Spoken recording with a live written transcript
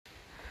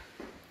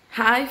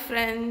Hi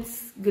friends,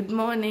 good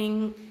morning.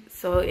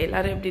 So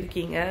எல்லாரும் எப்படி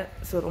இருக்கீங்க?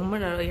 So ரொம்ப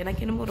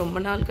எனக்கு என்னமோ ரொம்ப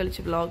நாள்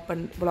கழிச்சு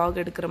vlog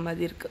எடுக்கிற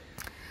மாதிரி இருக்கு.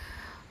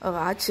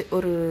 ஆச்சு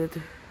ஒரு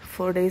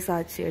 4 days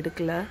ஆச்சு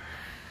எடுக்கல.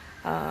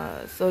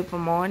 ஸோ இப்போ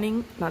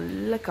மார்னிங்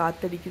நல்ல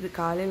காற்றடிக்குது.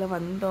 காலையில்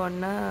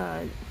வந்தோடனே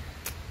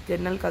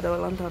ஜன்னல்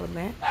கதவெல்லாம்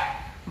திறந்தேன்.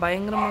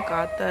 பயங்கரமாக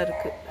காற்றா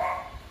இருக்குது.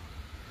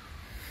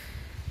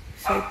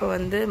 ஸோ இப்போ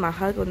வந்து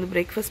மகாவுக்கு வந்து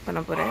பிரேக்ஃபாஸ்ட்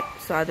பண்ண போகிறேன்.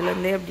 ஸோ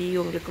அதுலேருந்தே அப்படி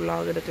உங்களுக்கு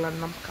vlog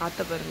எடுக்கலான்னு நம்ம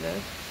காற்ற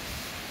பாருங்கள்.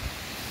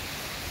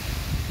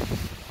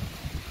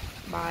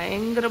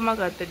 பயங்கரமாக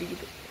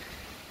காற்றடிக்குது.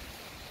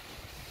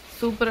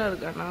 சூப்பராக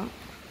இருக்கு. ஆனால்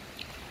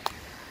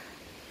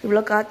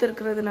இவ்வளோ காற்று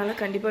இருக்கிறதுனால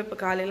கண்டிப்பாக இப்போ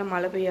காலையில்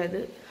மழை பெய்யாது.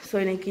 ஸோ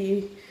இன்னைக்கு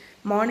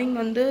மார்னிங்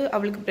வந்து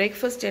அவளுக்கு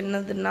பிரேக்ஃபாஸ்ட்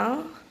என்னதுன்னா,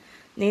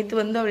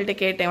 நேற்று வந்து அவள்கிட்ட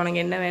கேட்டேன்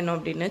உனக்கு என்ன வேணும்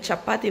அப்படின்னு.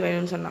 சப்பாத்தி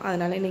வேணும்னு சொன்னான்.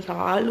 அதனால் இன்றைக்கி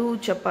ஆலு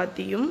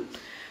சப்பாத்தியும்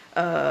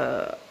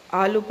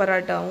ஆலு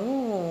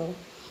பராட்டாவும்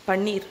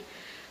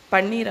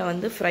பன்னீரை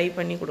வந்து ஃப்ரை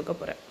பண்ணி கொடுக்க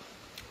போகிறேன்.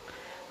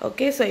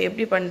 ஓகே, ஸோ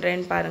எப்படி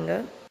பண்ணுறேன்னு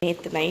பாருங்கள்.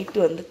 நேற்று நைட்டு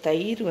வந்து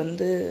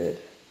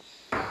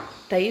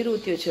தயிர்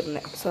ஊற்றி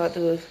வச்சுருந்தேன். ஸோ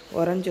அது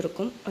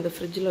உறைஞ்சிருக்கும். அது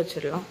ஃப்ரிட்ஜில்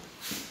வச்சிடலாம்.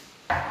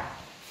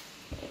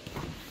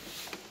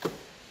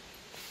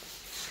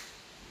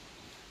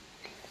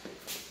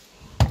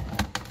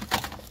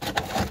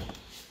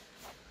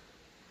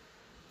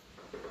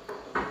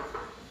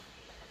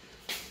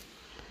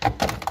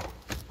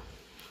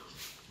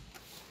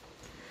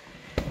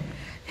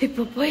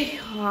 இப்போ போய்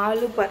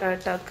ஆலு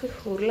பராட்டாவுக்கு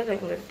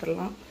உருளைக்கிழங்கு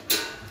எடுத்துடலாம்.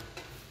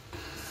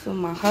 ஸோ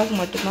மகாவுக்கு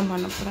மட்டும்தான்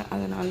பண்ண போகிறேன்.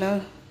 அதனால்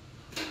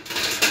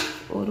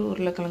ஒரு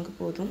உருளைக்கிழங்கு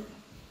போதும்.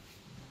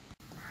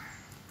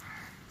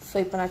 ஸோ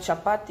இப்போ நான்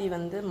சப்பாத்தி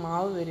வந்து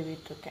மாவு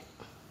வெறுவிட்டுருக்கேன்.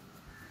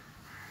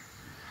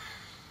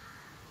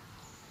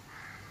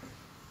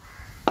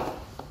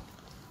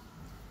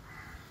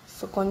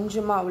 ஸோ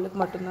கொஞ்சமாக அவளுக்கு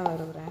மட்டும்தான்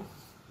வருகிறேன்.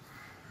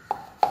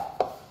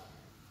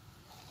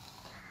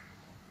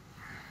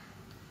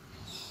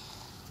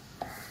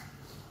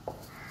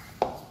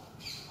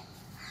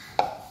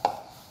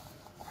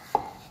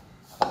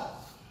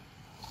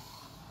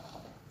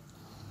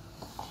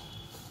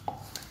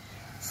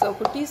 ஸோ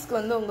குட்டீஸ்க்கு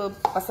வந்து உங்கள்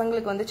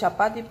பசங்களுக்கு வந்து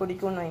சப்பாத்தி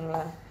பிடிக்கும்னு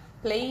வைங்களேன்.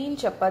 பிளெயின்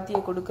சப்பாத்தியை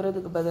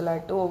கொடுக்கறதுக்கு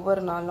பதிலாகிட்டு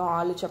ஒவ்வொரு நாளும்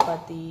ஆலு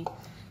சப்பாத்தி,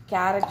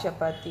 கேரட்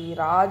சப்பாத்தி,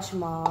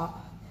 ராஜ்மா,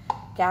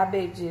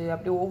 கேபேஜு,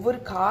 அப்படி ஒவ்வொரு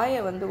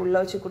காயை வந்து உள்ளே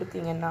வச்சு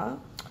கொடுத்தீங்கன்னா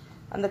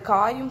அந்த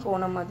காயும்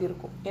போன மாதிரி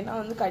இருக்கும். ஏன்னா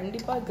வந்து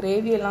கண்டிப்பாக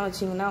கிரேவியெல்லாம்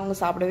வச்சிங்கன்னா அவங்க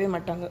சாப்பிடவே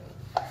மாட்டாங்க.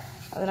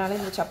 அதனால்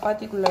இந்த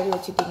சப்பாத்திக்குள்ளாடி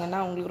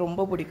வச்சுட்டிங்கன்னா அவங்களுக்கு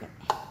ரொம்ப பிடிக்கும்.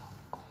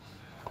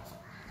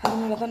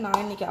 அதனால தான்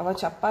நான் இன்றைக்கி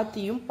அவள்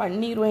சப்பாத்தியும்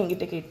பன்னீரும்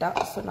என்கிட்ட கேட்டாள்.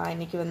 ஸோ நான்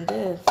இன்றைக்கி வந்து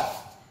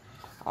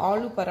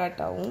ஆலு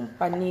பராட்டாவும்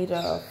பன்னீர்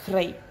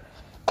ஃப்ரை,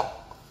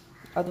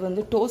 அது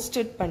வந்து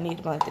டோஸ்டட்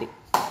பன்னீர் மாதிரி.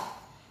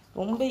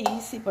 ரொம்ப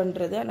ஈஸி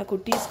பண்ணுறது. ஆனால்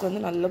குட்டீஸ்க்கு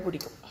வந்து நல்லா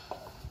பிடிக்கும்.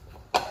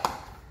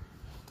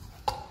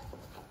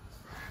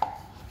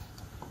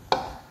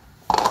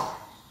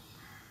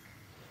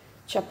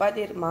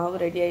 சப்பாத்தி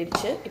மாவு ரெடி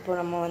ஆயிடுச்சு. இப்போ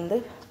நம்ம வந்து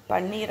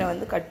பன்னீரை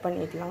வந்து கட்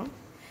பண்ணிடலாம்.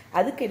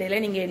 அதுக்கு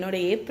இடையில் நீங்கள்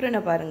என்னோடய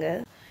ஏப்ரனை பாருங்கள்.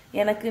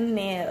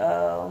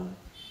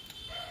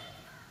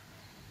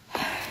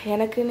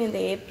 எனக்குன்னு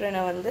இந்த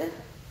ஏப்ரனை வந்து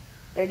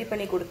ரெடி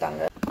பண்ணி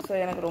கொடுத்தாங்க. ஸோ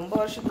எனக்கு ரொம்ப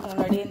வருஷத்துக்கு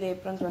முன்னாடியே இந்த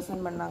ஏப்ரன்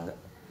ப்ரெசென்ட் பண்ணாங்க.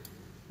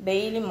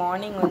 டெய்லி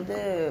மார்னிங் வந்து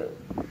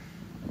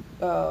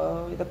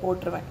இதை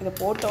போட்டுருவேன். இதை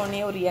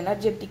போட்டோடனே ஒரு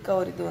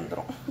எனர்ஜெட்டிக்காக ஒரு இது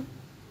வந்துடும்.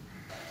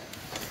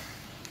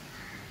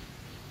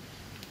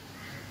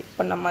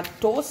 இப்போ நம்ம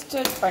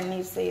டோஸ்டட்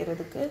பன்னீர்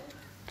செய்கிறதுக்கு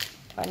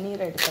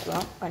பன்னீரை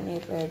எடுத்துடலாம்.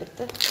 பன்னீரை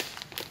எடுத்து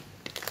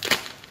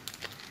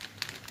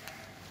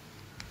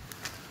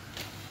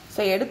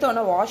ஸோ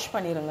எடுத்தோன்னே வாஷ்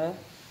பண்ணிடுங்க.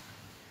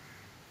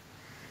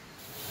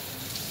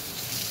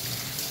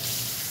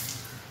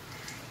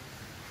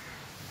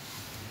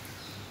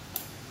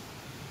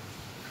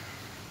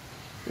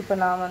 இப்போ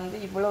நான் வந்து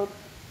இவ்வளோ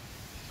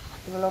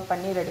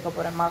பன்னீர் எடுக்க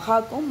போகிறேன்.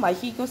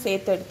 மகிக்கும்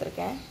சேர்த்து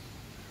எடுத்திருக்கேன்.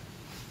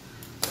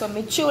 ஸோ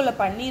மிச்சம் உள்ள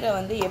பன்னீரை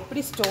வந்து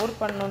எப்படி ஸ்டோர்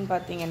பண்ணணுன்னு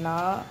பார்த்தீங்கன்னா,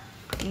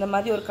 இந்த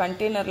மாதிரி ஒரு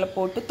கண்டெய்னரில்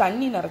போட்டு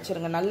தண்ணி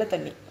நிறச்சிருங்க. நல்ல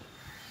தண்ணி.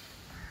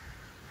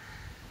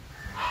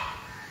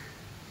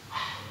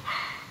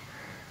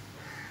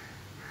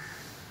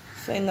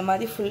 ஸோ இந்த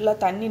மாதிரி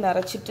ஃபுல்லாக தண்ணி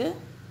நிறச்சிட்டு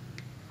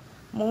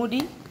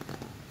மூடி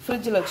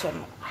ஃப்ரிட்ஜில்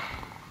வச்சிடணும்.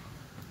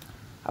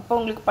 அப்போ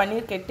உங்களுக்கு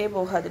பன்னீர் கெட்டே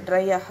போகாது,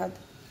 ட்ரை ஆகாது.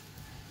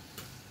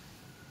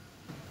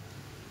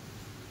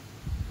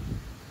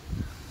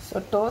 ஸோ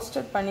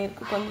டோஸ்டட்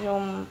பன்னீருக்கு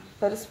கொஞ்சம்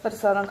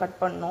பெருசாக தான் கட்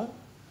பண்ணணும்.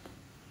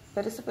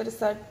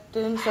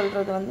 பெருசாட்டுன்னு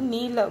சொல்கிறது வந்து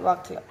நீல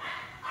வாக்கில்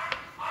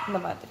இந்த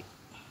மாதிரி.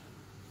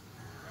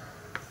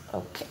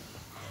 ஓகே,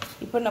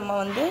 இப்போ நம்ம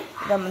வந்து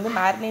இதை வந்து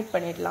மேரினேட்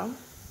பண்ணிடலாம்.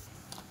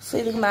 ஸோ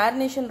இதுக்கு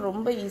மேரினேஷன்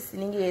ரொம்ப ஈஸி.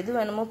 நீங்கள் எது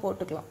வேணுமோ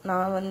போட்டுக்கலாம்.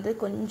 நான் வந்து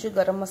கொஞ்சம்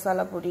கரம்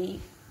மசாலா பொடி,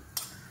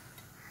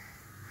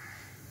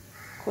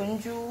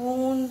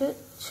 கொஞ்சோண்டு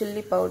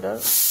சில்லி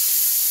பவுடர்,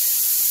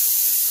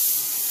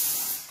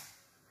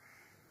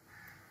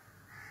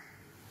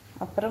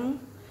 அப்புறம்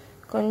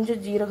கொஞ்சம்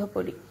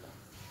ஜீரகப்பொடி,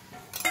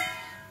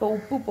 இப்போ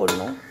உப்பு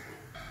போடணும்.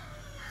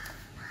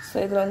 ஸோ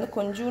இதில் வந்து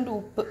கொஞ்சோண்டு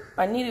உப்பு,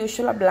 பன்னீர்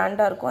யூஸ்வலாக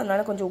பிளாண்டாக இருக்கும்,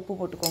 அதனால கொஞ்சம் உப்பு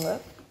போட்டுக்கோங்க.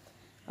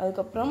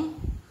 அதுக்கப்புறம்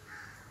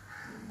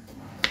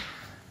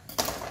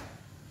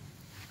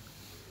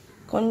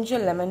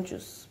கொஞ்சம் லெமன்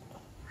ஜூஸ்.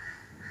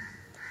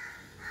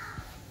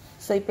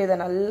 ஸோ இப்போ இதை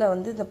நல்லா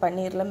வந்து இந்த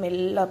பன்னீரில்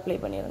மெல்ல அப்ளை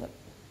பண்ணிடுங்க.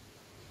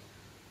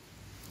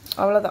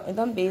 அவ்வளோதான்.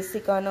 இதுதான்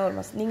பேசிக்கான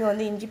ஒரு நீங்கள்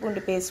வந்து இஞ்சி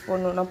பூண்டு பேஸ்ட்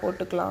போடணுன்னா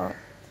போட்டுக்கலாம்.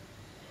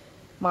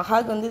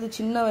 மகாக்கு வந்து இது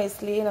சின்ன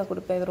வயசுலேயே நான்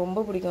கொடுப்பேன். இது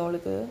ரொம்ப பிடிக்கும்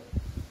அவளுக்கு.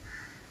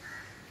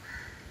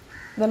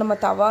 இதை நம்ம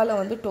தவாவில்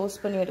வந்து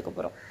டோஸ்ட் பண்ணி எடுக்க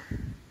போகிறோம்.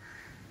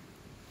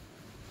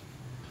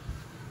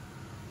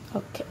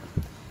 ஓகே.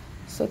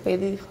 ஸோ இப்போ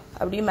இது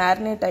அப்படியே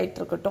மேரினேட்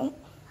ஆகிட்டு இருக்கட்டும்.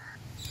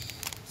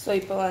 ஸோ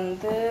இப்போ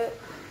வந்து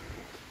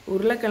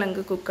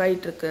உருளைக்கிழங்கு குக்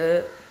ஆகிட்டுருக்கு,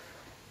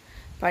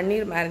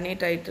 பன்னீர்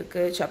மேரினேட்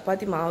ஆகிட்டுருக்கு,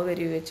 சப்பாத்தி மாவு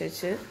வெறி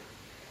வச்சாச்சு.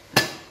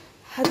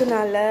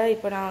 அதனால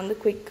இப்போ நான் வந்து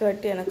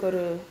குயிக்காட்டு எனக்கு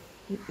ஒரு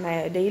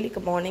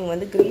டெய்லிக்கு மார்னிங்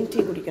வந்து க்ரீன் டீ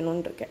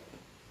குடிக்கணும்னு இருக்கேன்.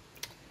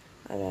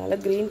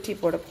 அதனால் க்ரீன் டீ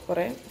போட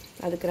போகிறேன்.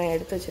 அதுக்கு நான்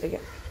எடுத்து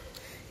வச்சுருக்கேன்.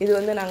 இது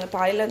வந்து நாங்கள்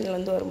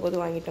தாய்லாந்துலேருந்து வரும்போது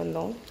வாங்கிட்டு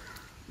வந்தோம்.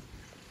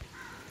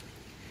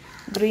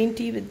 Green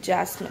tea with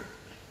jasmine.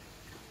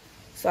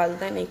 So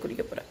அதுதான் இன்னைக்கு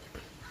குடிக்க போகிறேன்.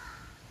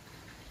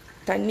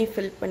 தண்ணி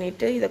ஃபில்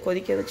பண்ணிவிட்டு இதை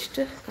கொதிக்க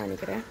வச்சுட்டு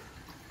காணிக்கிறேன்.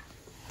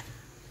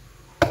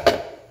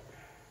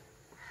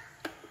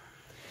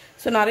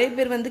 ஸோ நிறைய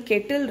பேர் வந்து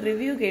கெட்டில்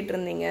ரிவ்யூ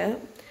கேட்டிருந்தீங்க.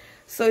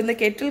 ஸோ இந்த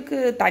கெட்டிலுக்கு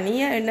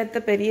தனியாக என்னத்தை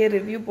பெரிய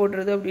ரிவ்யூ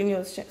போடுறது அப்படின்னு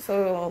யோசித்தேன். ஸோ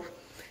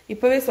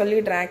இப்போவே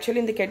சொல்லிடுறேன்.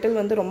 ஆக்சுவலி இந்த கெட்டில்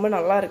வந்து ரொம்ப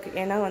நல்லா இருக்குது.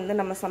 ஏன்னா வந்து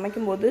நம்ம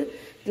சமைக்கும்போது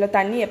இதில்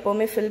தண்ணி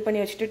எப்போவுமே ஃபில் பண்ணி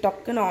வச்சுட்டு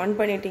டக்குன்னு ஆன்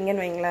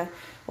பண்ணிட்டீங்கன்னு வைங்களேன்,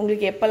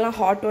 உங்களுக்கு எப்போல்லாம்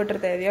ஹாட்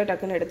வாட்டர் தேவையோ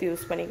டக்குன்னு எடுத்து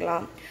யூஸ்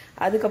பண்ணிக்கலாம்.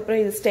 அதுக்கப்புறம்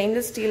இது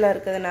ஸ்டெயின்லெஸ் ஸ்டீலாக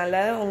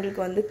இருக்கிறதுனால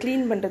உங்களுக்கு வந்து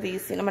க்ளீன் பண்ணுறது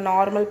ஈஸி. நம்ம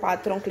நார்மல்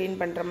பாத்திரம் க்ளீன்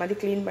பண்ணுற மாதிரி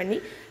க்ளீன் பண்ணி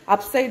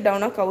அப்சைட்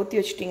டவுனாக கவுத்தி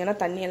வச்சுட்டிங்கன்னா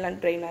தண்ணி எல்லாம்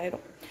ட்ரெயின்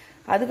ஆயிரும்.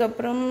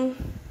 அதுக்கப்புறம்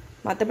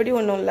மற்றபடி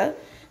ஒன்றும் இல்லை,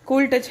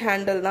 கூல் டச்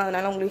ஹேண்டில் தான்.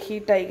 அதனால் உங்களுக்கு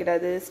ஹீட்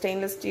ஆகிக்கிறாது.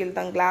 ஸ்டெயின்லெஸ் ஸ்டீல்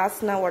தான்.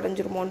 கிளாஸ்னால்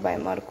உடஞ்சிருமோன்னு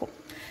பயமாக இருக்கும்.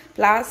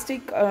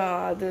 பிளாஸ்டிக்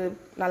அது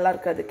நல்லா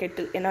இருக்காது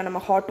கெட்டில். ஏன்னா நம்ம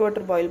ஹாட்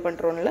வாட்டர் பாயில்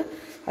பண்ணுறோம்ல,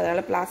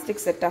 அதனால்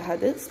பிளாஸ்டிக் செட்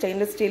ஆகாது.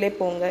 ஸ்டெயின்லெஸ் ஸ்டீலே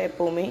போங்க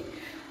எப்போவுமே.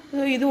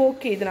 ஸோ இது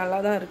ஓகே, இது நல்லா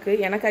தான் இருக்குது.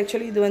 எனக்கு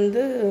ஆக்சுவலி இது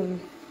வந்து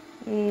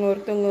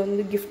ஒருத்தவங்க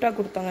வந்து கிஃப்டாக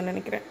கொடுத்தாங்கன்னு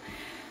நினைக்கிறேன்.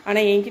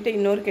 ஆனால் என்கிட்ட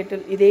இன்னொரு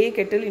கெட்டில், இதே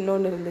கெட்டில்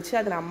இன்னொன்று இருந்துச்சு,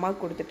 அதை நான்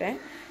அம்மாவுக்கு கொடுத்துட்டேன்.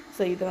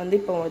 ஸோ இதை வந்து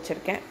இப்போ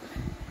வச்சுருக்கேன்.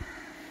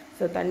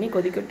 ஸோ தண்ணி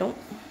கொதிக்கட்டும்.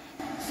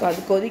 ஸோ அது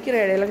கொதிக்கிற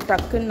இடையில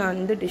டக்குன்னு நான்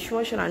வந்து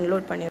டிஷ்வாஷர்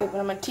அன்லோட் பண்ணிடுறேன். இப்போ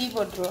நம்ம டீ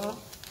போட்டுருவோம்.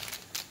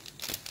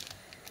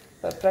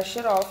 இப்போ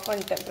ப்ரெஷர் ஆஃப்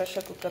பண்ணிட்டேன்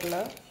ப்ரெஷர் குக்கரில்.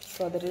 ஸோ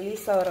அது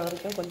ரிலீஸ் ஆகிற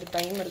வரைக்கும் கொஞ்சம்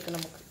டைம் இருக்குது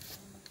நமக்கு.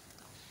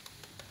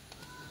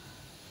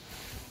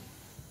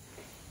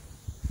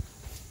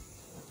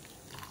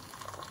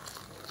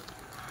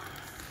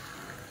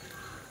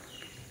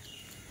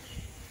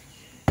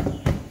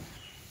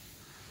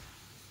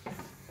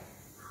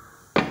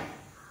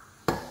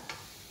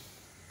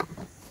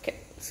 ஓகே.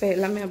 ஸோ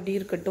எல்லாமே அப்படி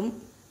இருக்கட்டும்.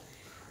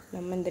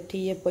 நம்ம இந்த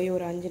டீயை போய்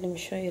ஒரு 5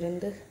 நிமிஷம்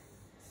இருந்து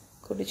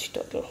குடிச்சிட்டு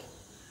வரலாம்.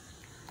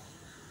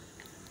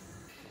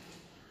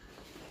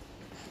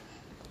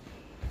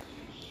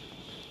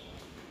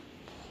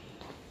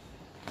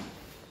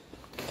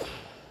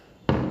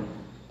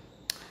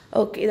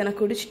 ஓகே, இதை நான்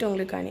குடிச்சிட்டு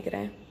உங்களுக்கு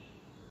காணிக்கிறேன்.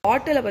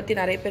 பாட்டிலை பற்றி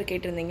நிறைய பேர்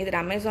கேட்டிருந்தீங்க. இது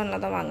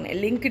அமேசானில் தான் வாங்கினேன்.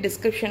 லிங்க்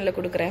டிஸ்கிரிப்ஷனில்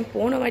கொடுக்குறேன்.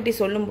 போன வாட்டி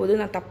சொல்லும்போது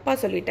நான் தப்பாக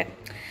சொல்லிட்டேன்.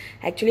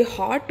 ஆக்சுவலி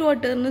ஹாட்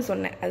வாட்டர்னு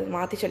சொன்னேன், அது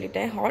மாற்றி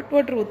சொல்லிட்டேன். ஹாட்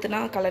வாட்டர் ஊற்றுனா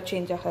கலர்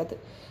சேஞ்ச் ஆகாது.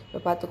 இப்போ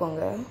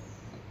பார்த்துக்கோங்க.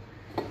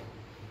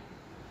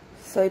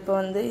 ஸோ இப்போ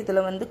வந்து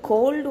இதில் வந்து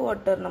கோல்டு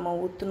வாட்டர் நம்ம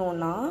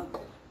ஊற்றினோன்னா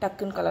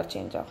டக்குன்னு கலர்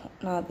சேஞ்ச் ஆகும்.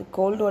 நான் அது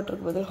கோல்டு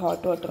வாட்டருக்கு பதில்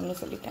ஹாட்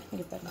வாட்டர்னு சொல்லிட்டேன்.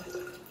 இங்கே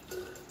பாருங்கள்.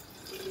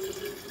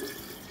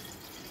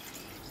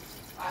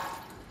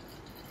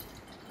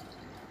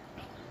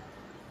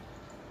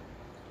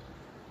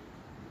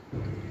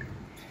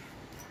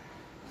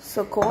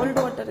 ஸோ கோல்டு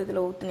வாட்டர்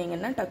இதில்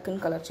ஊற்றுனீங்கன்னா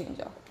டக்குன்னு கலர்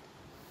சேஞ்ச் ஆகும்.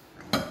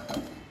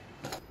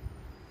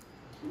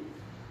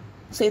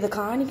 ஸோ இதை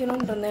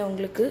காணிக்கணும்னு இருந்தேன்,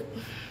 உங்களுக்கு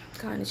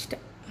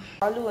காணிச்சிட்டேன்.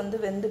 ஆலு வந்து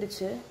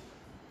வெந்துடுச்சு.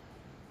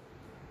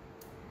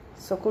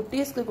 ஸோ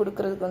குட்டீஸ்க்கு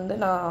கொடுக்குறதுக்கு வந்து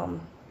நான்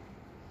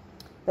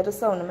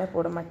பெருசாக ஒன்றுமே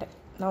போட மாட்டேன்.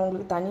 நான்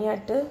உங்களுக்கு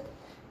தனியாட்டு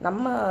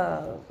நம்ம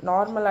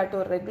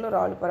நார்மலாட்டு ஒரு ரெகுலர்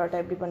ஆலு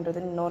பரோட்டா எப்படி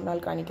பண்ணுறதுன்னு இன்னொரு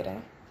நாள்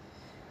காணிக்கிறேன்.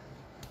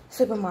 ஸோ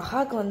இப்போ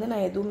மகாக்கு வந்து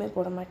நான் எதுவுமே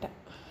போட மாட்டேன்.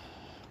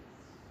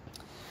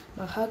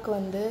 மகாக்கு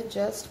வந்து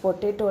ஜஸ்ட்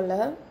பொட்டேட்டோவில்,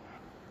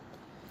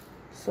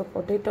 ஸோ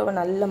பொட்டேட்டோவை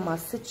நல்லா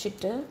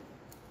மசிச்சுட்டு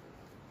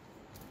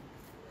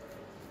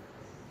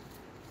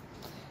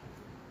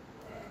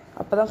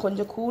அப்போ தான்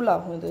கொஞ்சம் கூல்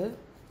ஆகும். இது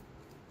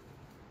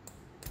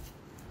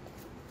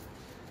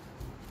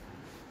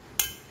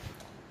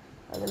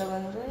அதில்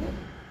வந்து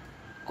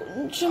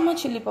கொஞ்சமாக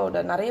சில்லி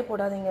பவுடர், நிறைய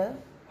போடாதீங்க,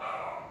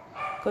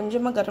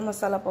 கொஞ்சமாக கரம்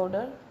மசாலா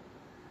பவுடர்.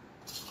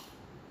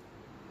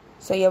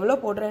 ஸோ எவ்வளோ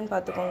போடுறேன்னு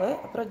பார்த்துக்கோங்க.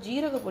 அப்புறம்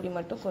ஜீரக பொடி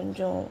மட்டும்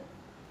கொஞ்சம்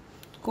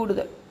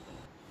கூடுதல்.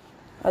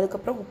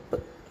 அதுக்கப்புறம் உப்பு.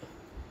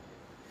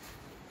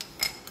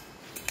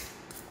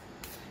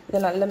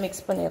 இதை நல்லா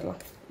மிக்ஸ்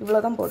பண்ணிடலாம்.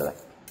 இவ்வளோ தான் போடுவேன்.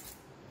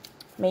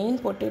 மெயின்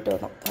பொட்டேட்டோ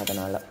தான்,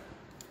 அதனால்.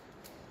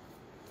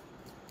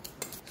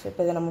 ஸோ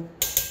இப்போ இதை நம்ம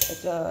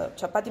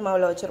சப்பாத்தி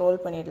மாவில் வச்சு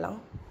ரோல் பண்ணிடலாம்.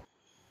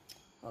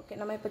 ஓகே,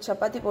 நம்ம இப்போ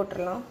சப்பாத்தி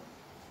போட்டுடலாம்.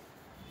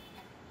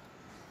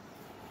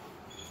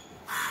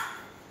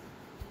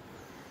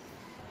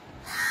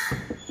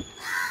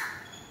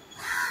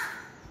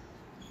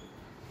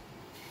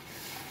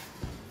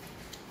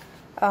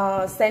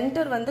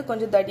 சென்டர் வந்து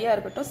கொஞ்சம் தடியாக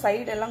இருக்கட்டும்,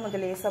 சைடெல்லாம்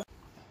கொஞ்சம் லேசாக.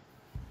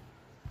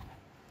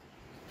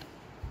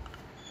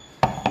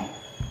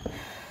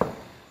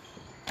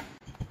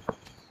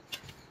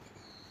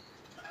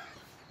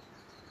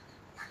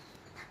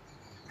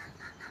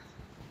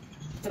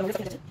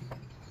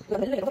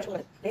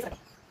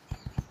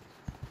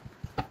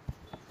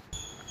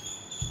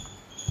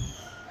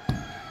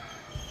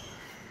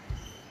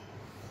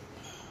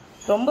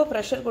 ரொம்ப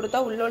ப்ரெஷர் கொடுத்தா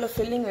உள்ள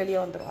ஃபில்லிங் வெளியே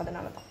வந்துடும்,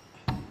 அதனால தான்.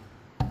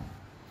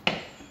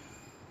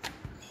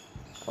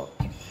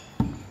 ஓகே,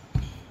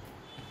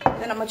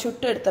 இதை நம்ம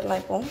சுட்டு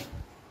எடுத்துடலாம் இப்போ.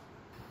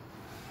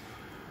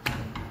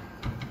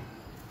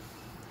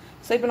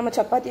 ஸோ இப்போ நம்ம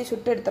சப்பாத்தியை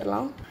சுட்டு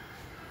எடுத்துடலாம்.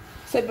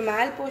 ஸோ இப்போ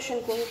மேல்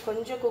போர்ஷன்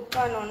கொஞ்சம்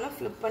குக் ஆனோன்னா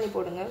ஃப்ளிப் பண்ணி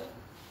போடுங்க.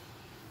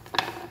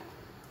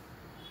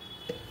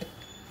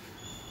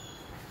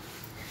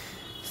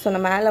 ஸோ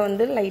நான் மேலே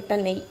வந்து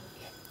லைட்டாக நெய்,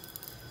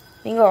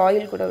 நீங்கள்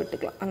ஆயில் கூட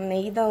விட்டுக்கலாம். அந்த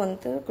நெய் தான்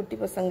வந்து குட்டி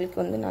பசங்களுக்கு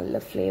வந்து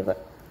நல்ல ஃப்ளேவர்,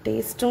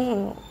 டேஸ்ட்டும்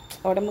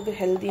உடம்புக்கு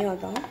ஹெல்த்தியும்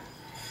அதான்.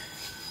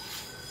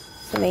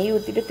 ஸோ நெய்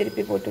ஊற்றிட்டு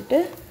திருப்பி போட்டுட்டு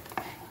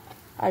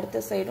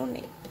அடுத்த சைடும்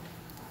நெய்.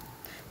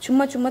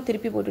 சும்மா சும்மா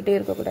திருப்பி போட்டுகிட்டே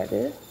இருக்கக்கூடாது.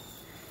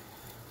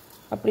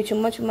 அப்படி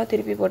சும்மா சும்மா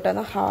திருப்பி போட்டால்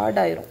தான்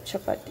ஹார்ட் ஆயிரும்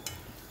சப்பாத்தி.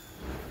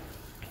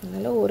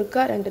 அதனால்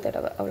ஒருக்கா 2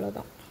 தடவை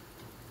அவ்வளோதான்.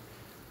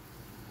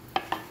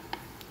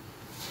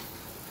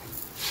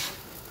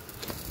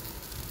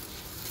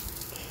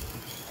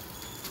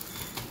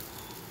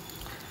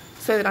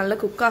 ஸோ இது நல்லா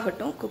குக்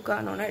ஆகட்டும். குக்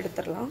ஆனோன்னா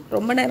எடுத்துடலாம்.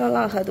 ரொம்ப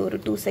நேரம்லாம் ஆகாது, ஒரு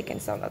 2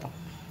 செகண்ட்ஸ் அவ்வளோதான்.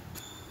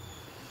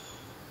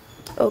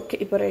 ஓகே,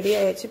 இப்போ ரெடி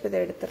ஆகிடுச்சு. இப்போ இதை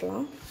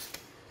எடுத்துடலாம்.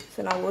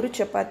 ஸோ நான் ஒரு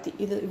சப்பாத்தி,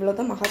 இது இவ்வளோ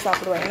தான் மகா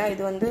சாப்பிடுவேன். ஏன்னா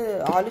இது வந்து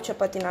ஆலு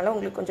சப்பாத்தினால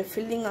உங்களுக்கு கொஞ்சம்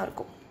ஃபில்லிங்காக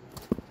இருக்கும்.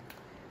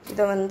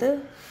 இதை வந்து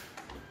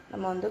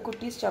நம்ம வந்து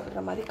குட்டீஸ்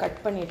சாப்பிட்ற மாதிரி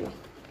கட் பண்ணிடலாம்.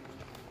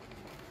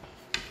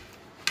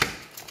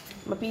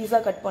 நம்ம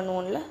பீஸா கட்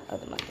பண்ணுவோம்ல,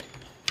 அது மாதிரி.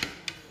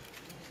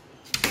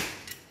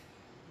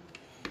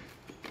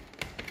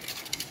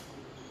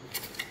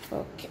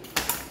 ஓகே,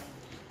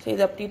 ஸோ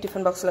இது அப்படியே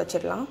டிஃபன் பாக்ஸில்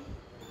வச்சிடலாம்.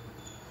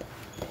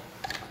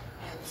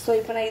 ஸோ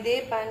இப்போ நான் இதே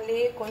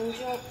பேன்லேயே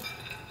கொஞ்சம்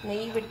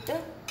நெய் விட்டு,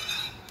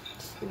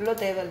 இவ்வளோ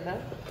தேவையில்லை,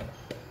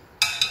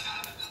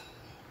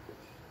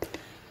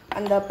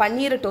 அந்த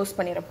பன்னீரை டோஸ்ட்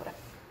பண்ணிட போகிறேன்.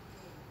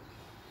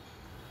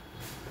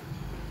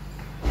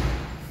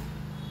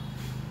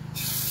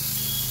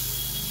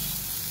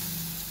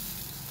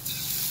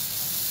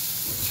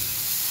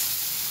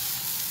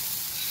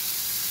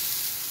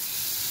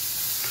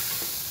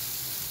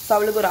 ஸோ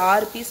அவளுக்கு ஒரு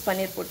 6 பீஸ்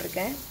பன்னீர்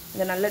போட்டிருக்கேன்.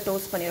 இதை நல்லா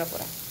டோஸ்ட் பண்ணிட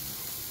போகிறேன்.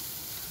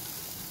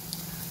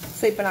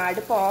 ஸோ இப்போ நான்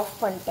அடுப்பை ஆஃப்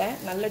பண்ணிட்டேன்.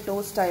 நல்லா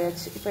டோஸ்ட்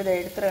ஆகிடுச்சு. இப்போ இதை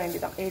எடுத்துட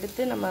வேண்டியதான்.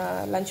 எடுத்து நம்ம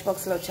லஞ்ச்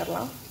பாக்ஸில்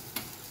வச்சிடலாம்.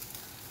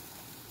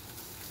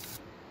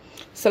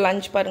 ஸோ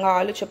லஞ்ச் பாருங்கள்,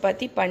 ஆலு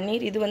சப்பாத்தி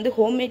பன்னீர். இது வந்து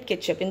ஹோம்மேட்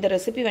கெச்சப். இந்த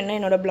ரெசிபி வேணால்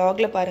என்னோடய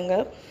ப்ளாகில்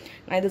பாருங்கள்.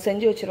 நான் இது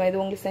செஞ்சு வச்சுருவேன்.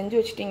 இது உங்களுக்கு செஞ்சு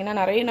வச்சிட்டிங்கன்னா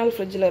நிறைய நாள்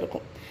ஃப்ரிட்ஜில்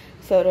இருக்கும்.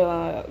 ஸோ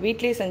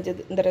வீட்லேயே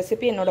செஞ்சது. இந்த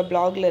ரெசிபி என்னோடய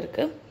ப்ளாகில்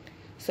இருக்குது.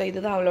 ஸோ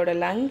இதுதான் அவளோட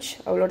லஞ்ச்.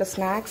 அவளோட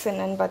ஸ்நாக்ஸ்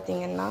என்னன்னு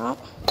பார்த்தீங்கன்னா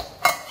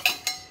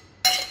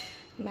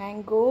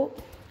மேங்கோ,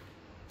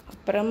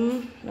 அப்புறம்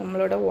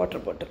நம்மளோட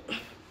வாட்டர் பாட்டில்.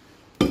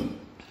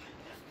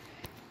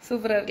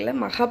 சூப்பராக இருக்குல்ல?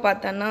 மகா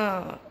பார்த்தான்னா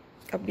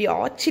அப்படி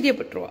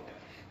ஆச்சரியப்பட்டுருவா.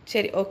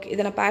 சரி, ஓகே,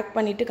 இதை நான் பேக்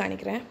பண்ணிவிட்டு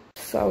காணிக்கிறேன்.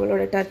 ஸோ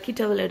அவளோட டர்க்கி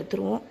டவல்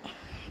எடுத்துருவோம்.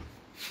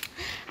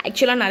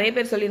 ஆக்சுவலாக நிறைய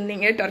பேர்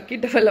சொல்லியிருந்தீங்க டர்க்கி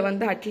டவலை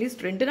வந்து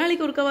அட்லீஸ்ட் 2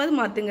 நாளைக்கு ஒருக்காவது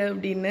மாற்றுங்க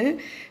அப்படின்னு.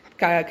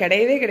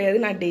 கிடையவே கிடையாது.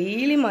 நான்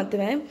டெய்லி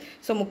மாற்றுவேன்.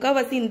 ஸோ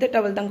முக்கால்வாசி இந்த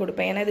டவல் தான்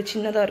கொடுப்பேன். ஏன்னா இது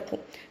சின்னதாக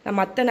இருக்கும். நான்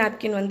மற்ற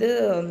நாப்கின் வந்து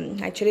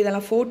ஆக்சுவலி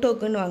இதெல்லாம்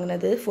ஃபோட்டோக்குன்னு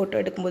வாங்கினது. ஃபோட்டோ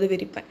எடுக்கும்போது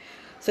விரிப்பேன்.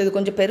 ஸோ இது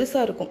கொஞ்சம்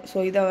பெருசாக இருக்கும். ஸோ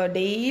இதை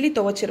டெய்லி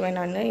துவைச்சிருவேன்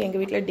நான்.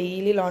 எங்கள் வீட்டில்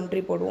டெய்லி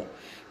லாண்ட்ரி போடுவோம்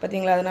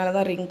பார்த்தீங்களா. அதனால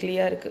தான்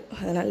ரிங்க்லியாக இருக்குது.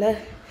 அதனால்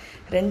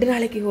 2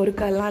 நாளைக்கு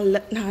ஒருக்காலாம்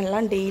இல்லை,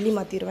 நான்லாம் டெய்லி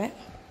மாற்றிடுவேன்.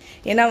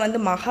 ஏன்னா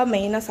வந்து மகா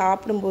மெயினாக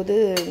சாப்பிடும்போது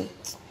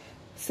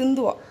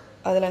சிந்துவா,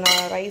 அதில்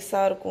நான்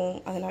ரைஸாக இருக்கும்.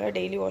 அதனால்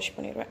டெய்லி வாஷ்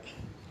பண்ணிடுவேன்.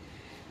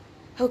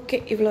 ஓகே,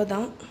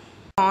 இவ்வளோதான்.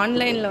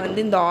 ஆன்லைனில் வந்து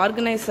இந்த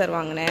ஆர்கனைசர்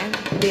வாங்கினேன்.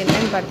 இது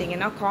என்னன்னு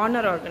பார்த்தீங்கன்னா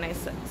கார்னர்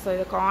ஆர்கனைசர். ஸோ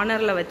இதை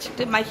கார்னரில்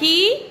வச்சுட்டு, மஹி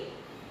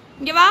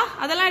இங்கே வா,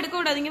 அதெல்லாம் எடுக்க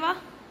விடாது, இங்கே வா.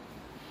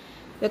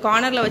 இதை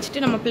கார்னரில்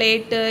வச்சுட்டு நம்ம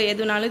பிளேட்டு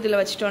எதுனாலும் இதில்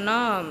வச்சிட்டோன்னா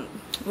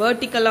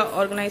வேர்ட்டிக்கலாக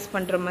ஆர்கனைஸ்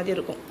பண்ணுற மாதிரி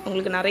இருக்கும்.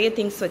 உங்களுக்கு நிறைய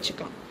திங்ஸ்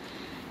வச்சுக்கலாம்,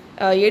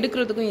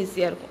 எடுக்கிறதுக்கும்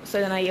ஈஸியாக இருக்கும். ஸோ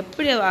இதை நான்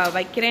எப்படி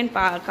வைக்கிறேன்னு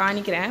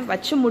காணிக்கிறேன்.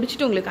 வச்சு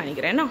முடிச்சுட்டு உங்களுக்கு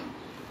காணிக்கிறேன்னா.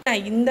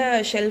 இந்த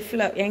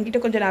ஷெல்ஃபில் என்கிட்ட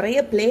கொஞ்சம் நிறைய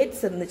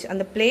பிளேட்ஸ் இருந்துச்சு.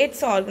 அந்த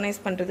பிளேட்ஸை ஆர்கனைஸ்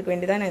பண்ணுறதுக்கு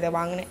வேண்டி தான் நான் இதை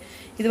வாங்கினேன்.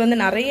 இது வந்து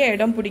நிறைய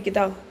இடம்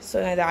பிடிக்குதா. ஸோ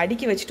நான் இதை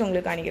அடுக்கி வச்சுட்டு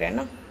உங்களுக்கு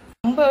காணிக்கிறேன்னா.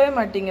 நம்பவே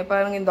மாட்டீங்க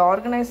பாருங்கள், இந்த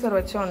ஆர்கனைசர்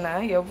வச்சோன்னே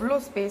எவ்வளோ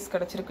ஸ்பேஸ்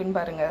கிடச்சிருக்குன்னு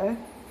பாருங்கள்.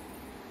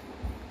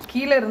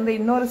 கீழே இருந்து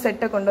இன்னொரு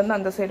செட்டை கொண்டு வந்து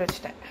அந்த சைடு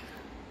வச்சுட்டேன்.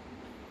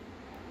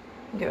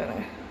 இங்கே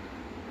பாருங்க.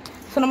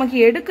 ஸோ நமக்கு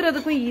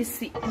எடுக்கிறதுக்கும்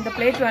ஈஸி. இந்த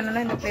பிளேட்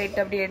வேணும்னா இந்த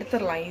பிளேட் அப்படி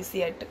எடுத்துடலாம்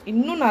ஈஸியாகிட்டு.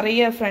 இன்னும்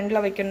நிறைய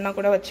ஃப்ரெண்டில் வைக்கணும்னா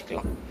கூட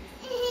வச்சுக்கலாம்.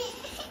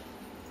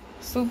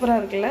 சூப்பராக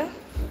இருக்குல்ல?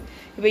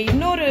 இப்போ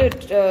இன்னொரு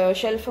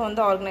ஷெல்ஃபை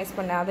வந்து ஆர்கனைஸ்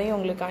பண்ணேன், அதையும்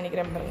உங்களுக்கு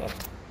காணிக்கிறேன் பாருங்க.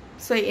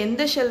 ஸோ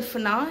எந்த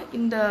ஷெல்ஃப்னா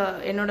இந்த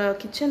என்னோட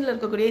கிச்சனில்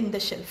இருக்கக்கூடிய இந்த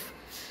ஷெல்ஃப்.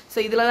 ஸோ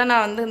இதில் தான்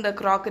நான் வந்து இந்த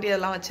க்ராக்கரி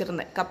அதெல்லாம்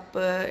வச்சுருந்தேன்.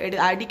 கப்பு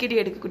அடிக்கடி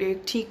எடுக்கக்கூடிய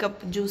டீ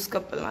கப், ஜூஸ்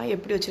கப் எல்லாம்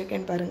எப்படி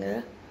வச்சுருக்கேன்னு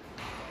பாருங்கள்.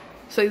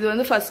 ஸோ இது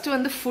வந்து ஃபஸ்ட்டு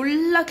வந்து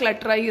ஃபுல்லாக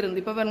கிளட்டராகி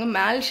இருந்து, இப்போ பாருங்கள்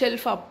மேல்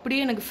ஷெல்ஃப்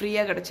அப்படியே எனக்கு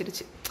ஃப்ரீயாக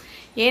கிடச்சிருச்சு.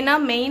 ஏன்னா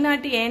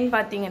மெயினாட்டு ஏன்னு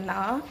பார்த்தீங்கன்னா,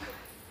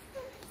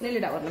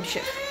 நில்லுடா ஒரு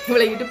நிமிஷம்,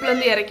 இவ்வளோ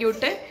இடுப்புலேருந்து இறக்கி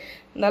விட்டு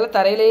இருந்தாலும்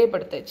தரையிலேயே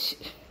படுத்தாச்சு.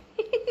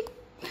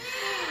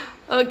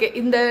 ஓகே,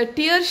 இந்த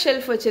டியர்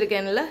ஷெல்ஃப்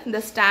வச்சுருக்கேன்ல, இந்த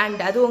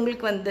ஸ்டாண்ட், அது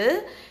உங்களுக்கு வந்து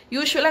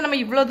யூஸ்வலாக நம்ம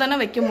இவ்வளோ தானே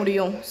வைக்க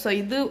முடியும். ஸோ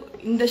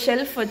இந்த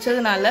ஷெல்ஃப்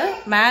வச்சதுனால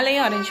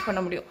மேலேயும் அரேஞ்ச் பண்ண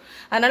முடியும்.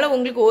 அதனால்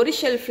உங்களுக்கு ஒரு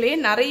ஷெல்ஃப்லேயே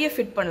நிறைய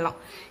ஃபிட் பண்ணலாம்.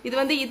 இது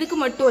வந்து இதுக்கு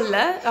மட்டும்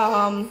இல்லை,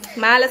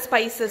 மேலே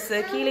ஸ்பைசஸ்ஸு,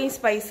 கீழே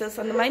ஸ்பைசஸ்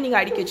அந்த மாதிரி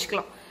நீங்கள் அடுக்கி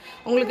வச்சுக்கலாம்.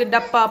 உங்களுக்கு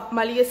டப்பா,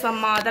 மளிகை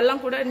சாமான்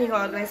அதெல்லாம் கூட நீங்கள்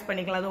ஆர்கனைஸ்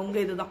பண்ணிக்கலாம். அது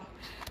உங்கள் இதுதான்.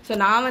 ஸோ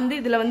நான் வந்து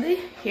இதில் வந்து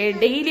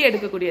டெய்லி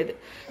எடுக்கக்கூடியது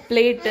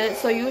பிளேட்டு.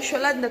 ஸோ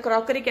யூஸ்வலாக இந்த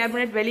க்ராக்கரி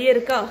கேபினெட் வெளியே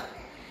இருக்கா,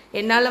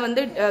 என்னால்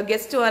வந்து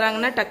கெஸ்ட்டு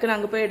வராங்கன்னா டக்குன்னு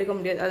அங்கே போய் எடுக்க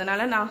முடியாது.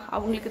 அதனால் நான்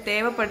அவங்களுக்கு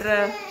தேவைப்படுற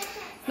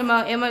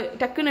நம்ம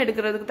டக்குன்னு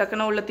எடுக்கிறதுக்கு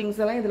தக்கன உள்ள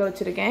திங்ஸ் எல்லாம் இதில்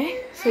வச்சுருக்கேன்.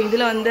 ஸோ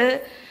இதில் வந்து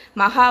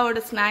மகாவோட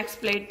ஸ்நாக்ஸ்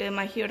பிளேட்டு,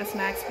 மஹியோட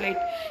ஸ்நாக்ஸ்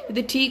பிளேட்,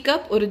 இது டீ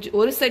கப்,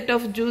 ஒரு செட்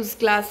ஆஃப் ஜூஸ்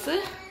கிளாஸு,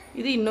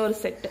 இது இன்னொரு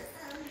செட்டு.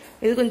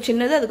 இது கொஞ்சம்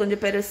சின்னது, அது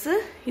கொஞ்சம் பெருசு.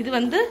 இது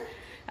வந்து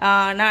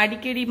நான்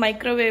அடிக்கடி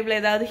மைக்ரோவேவில்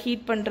ஏதாவது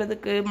ஹீட்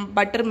பண்ணுறதுக்கு,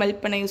 பட்டர் மெல்ட்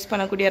பண்ண யூஸ்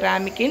பண்ணக்கூடிய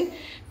ராமிக்கின்.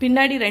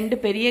 பின்னாடி 2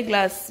 பெரிய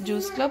கிளாஸ்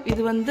ஜூஸ் கிளப்.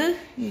 இது வந்து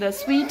இந்த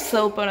ஸ்வீட்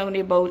சர்வ்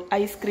பண்ணக்கூடிய பவுல்,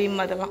 ஐஸ்கிரீம்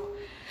அதெல்லாம்.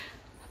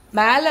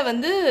 மேலே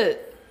வந்து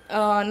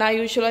நான்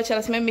யூஸ்வலாக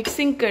சில சமயம்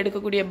மிக்சிங்க்கு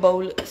எடுக்கக்கூடிய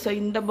பவுல். ஸோ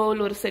இந்த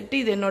பவுல் ஒரு செட்டு,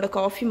 இது என்னோடய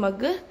காஃபி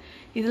மக்கு,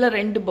 இதில்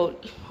 2 பவுல்.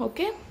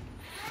 ஓகே,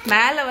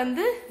 மேலே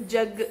வந்து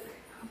ஜக்கு,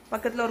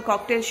 பக்கத்தில் ஒரு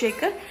காக்டெயில்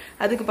ஷேக்கர்,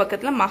 அதுக்கு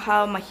பக்கத்தில்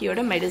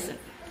மஹியோட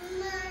மெடிசன்.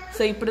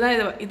 ஸோ இப்படி தான்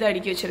இதை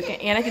அடுக்கி வச்சுருக்கேன்.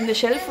 எனக்கு இந்த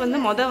ஷெல்ஃப்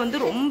வந்து வந்து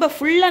ரொம்ப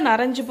ஃபுல்லாக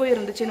நிறைஞ்சு போய்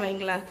இருந்துச்சுன்னு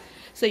வைங்களேன்.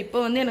 ஸோ இப்போ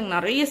வந்து எனக்கு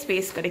நிறைய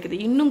ஸ்பேஸ் கிடைக்குது.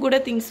 இன்னும் கூட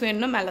திங்ஸ்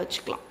வேணும்னா மேலே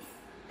வச்சுக்கலாம்.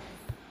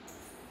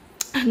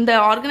 இந்த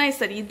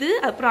ஆர்கனைசர் இது,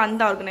 அப்புறம்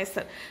அந்த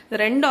ஆர்கனைசர், இந்த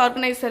 2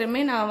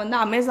 ஆர்கனைசருமே நான் வந்து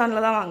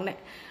அமேசானில் தான் வாங்கினேன்.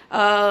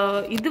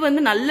 இது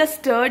வந்து நல்ல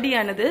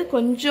ஸ்டர்டியானது,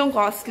 கொஞ்சம்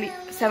காஸ்ட்லி,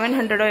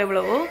 700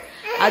 எவ்வளவோ.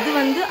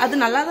 அது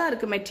நல்லா தான்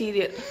இருக்குது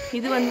மெட்டீரியல்.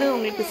 இது வந்து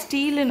உங்களுக்கு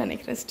ஸ்டீலுன்னு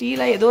நினைக்கிறேன்,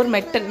 ஸ்டீலாக ஏதோ ஒரு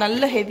மெட்டல்,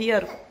 நல்ல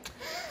ஹெவியாக இருக்கும்.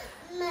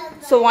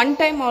 ஸோ ஒன்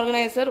டைம்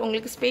ஆர்கனைசர்,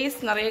 உங்களுக்கு ஸ்பேஸ்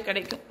நிறைய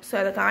கிடைக்கும். ஸோ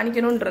அதை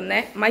காணிக்கணும்னு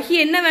இருந்தேன். மஹி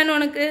என்ன வேணும்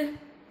உனக்கு?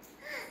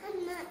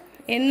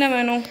 என்ன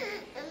வேணும்?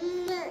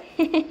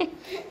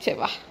 சரி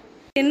வா.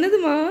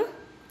 என்னதுமா?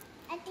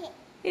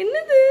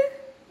 என்னது?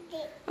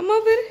 அம்மா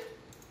பேரு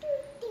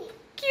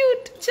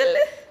கியூட்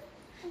சொல்லு,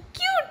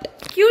 கியூட்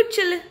கியூட்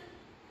சொல்லு,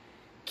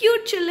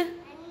 கியூட் சொல்லு.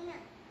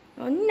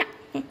 ஒன்னா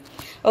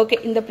ஓகே.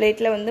 இந்த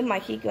பிளேட்டில் வந்து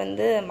மஹிக்கு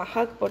வந்து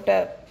மஹாக்கு போட்ட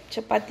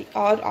சப்பாத்தி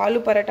ஆலு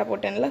பரோட்டா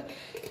போட்டேன்ல,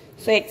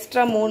 ஸோ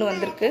எக்ஸ்ட்ரா 3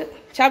 வந்திருக்கு.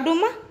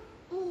 சாப்பிடுவோமா?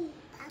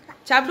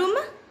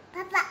 சாப்பிடுவோமா?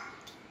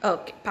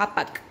 ஓகே,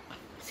 பாப்பாக்கு.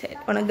 சரி,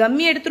 உனக்கு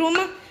கம்மி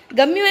எடுத்துருவோமா?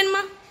 கம்மி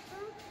வேணுமா?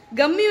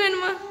 கம்மி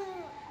வேணுமா?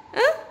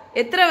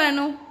 எத்தனை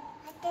வேணும்?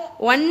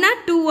 1ஆ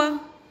 2ஆ?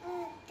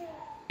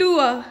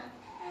 2ஆ?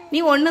 நீ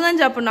 1 தான்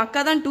சாப்பிடணும்,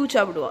 அக்கா தான் 2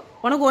 சாப்பிடுவா.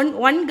 உனக்கு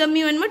 1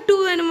 கம்மி வேணுமா 2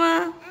 வேணுமா?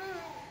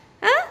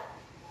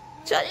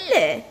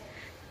 சொல்லு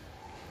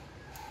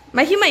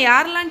மஹிமா.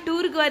 யாரெல்லாம்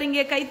டூருக்கு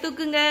வரீங்க கை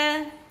தூக்குங்க.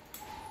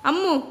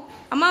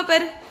 அம்மா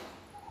பேரு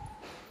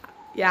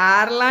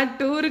யாரெல்லாம்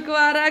டூருக்கு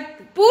வரா?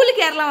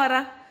 பூலுக்கு யாரெல்லாம்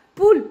வரா?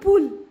 பூல்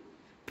பூல்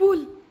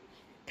பூல்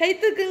கை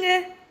தூக்குங்க.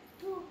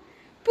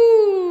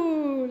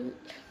 பூல்.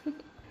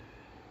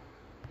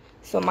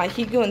 ஸோ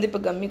மஹிக்கு வந்து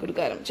இப்போ கம்மி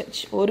கொடுக்க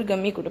ஆரம்பிச்சாச்சு. ஒரு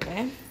கம்மி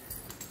கொடுப்பேன்.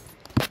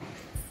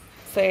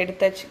 ஸோ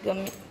எடுத்தாச்சு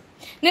கம்மி.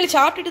 இன்னும்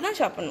சாப்பிட்டுட்டு தான்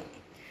சாப்பிடணும்.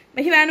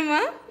 மஹி வேணுமா?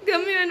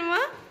 கம்மி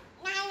வேணுமா?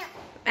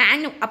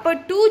 வேணும். அப்போ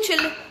 2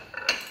 சொல்லு.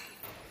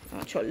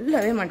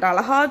 சொல்லவே மாட்டா,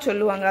 அழகா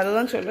சொல்லுவாங்க,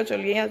 அதுதான்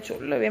சொல்லியே அது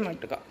சொல்லவே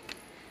மாட்டுக்கா.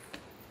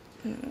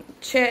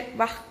 சரி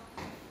வா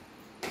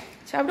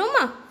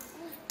சாப்பிடுவோமா?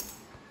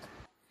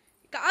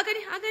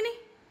 ஆகனி ஆகனி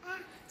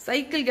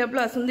சைக்கிள்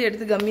கேப்ல அசந்து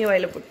எடுத்து கம்மியை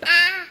வாயில போட்டா.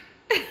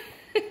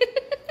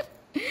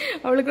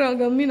 அவளுக்கு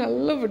நான் கம்மி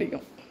நல்லா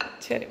பிடிக்கும்.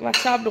 சரி வா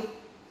சாப்பிடுவோம்.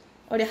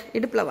 அப்படியா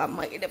இடுப்புல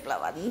வாம்மா,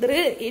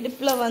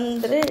 இடுப்புல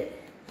வந்துரு.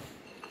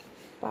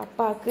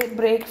 பாப்பாவுக்கு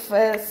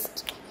பிரேக்ஃபாஸ்ட்.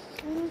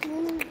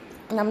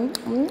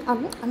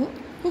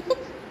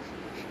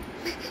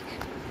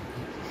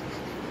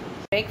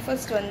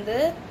 பிரேக்ஃபாஸ்ட் வந்து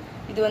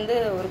இது வந்து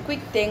ஒரு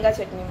குயிக் தேங்காய்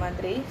சட்னி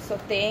மாதிரி. ஸோ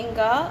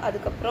தேங்காய்,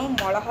 அதுக்கப்புறம்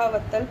மிளகா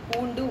வத்தல்,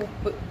 பூண்டு,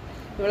 உப்பு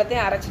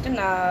இவ்வளோத்தையும் அரைச்சிட்டு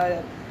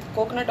நான்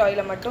கோகோனட்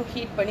ஆயிலை மட்டும்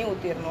ஹீட் பண்ணி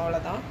ஊற்றிடணும்,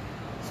 அவ்வளோதான்.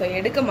 ஸோ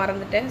எடுக்க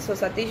மறந்துட்டேன். ஸோ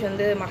சதீஷ்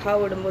வந்து மகா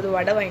விடும்போது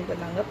வடை வாங்கிட்டு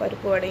வந்தாங்க,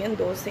 பருப்பு வடையும்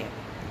தோசையும்.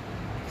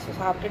 ஸோ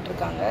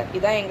சாப்பிட்டுட்ருக்காங்க.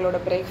 இதுதான் எங்களோட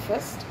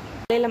பிரேக்ஃபாஸ்ட்.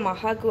 காலையில்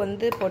மகாவுக்கு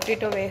வந்து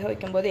பொட்டேட்டோ வேக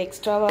வைக்கும்போது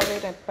எக்ஸ்ட்ராவாகவே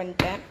ரெட்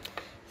பண்ணிட்டேன்.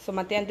 ஸோ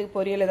மத்தியானத்துக்கு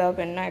பொரியல் ஏதாவது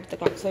வேணுன்னா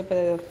எடுத்துக்கலாம். ஸோ இப்போ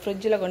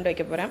ஃப்ரிட்ஜில் கொண்டு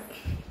வைக்க போகிறேன்.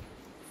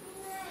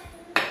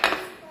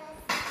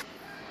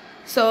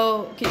 ஸோ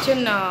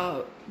கிச்சன்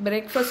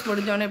பிரேக்ஃபாஸ்ட்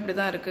முடிஞ்சோன்னே இப்படி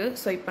தான் இருக்குது.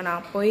 ஸோ இப்போ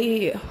நான் போய்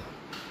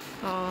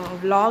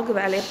vlog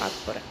வேலையை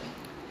பார்க்க போகிறேன்.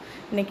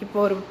 இன்றைக்கி இப்போ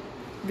ஒரு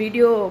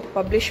வீடியோ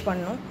பப்ளிஷ்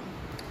பண்ணோம்,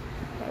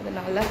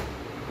 அதனால்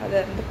அதை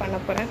வந்து பண்ண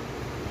போகிறேன்.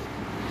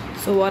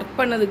 ஸோ ஒர்க்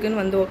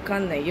பண்ணதுக்குன்னு வந்து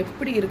உட்காந்தேன்.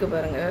 எப்படி இருக்குது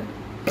பாருங்கள்,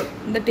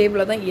 இந்த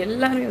டேபிளை தான்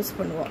எல்லாரும் யூஸ்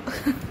பண்ணுவோம்.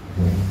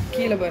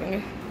 கீழே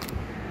பாருங்கள்.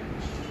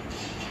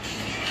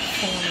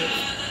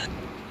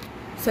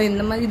 ஸோ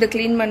இந்த மாதிரி இதை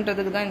க்ளீன்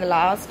பண்ணுறதுக்கு தான் இந்த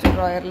லாஸ்ட்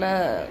ட்ராயரில்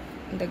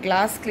இந்த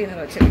கிளாஸ்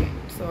க்ளீனர் வச்சுருக்கேன்.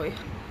 ஸோ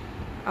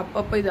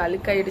அப்பப்போ இது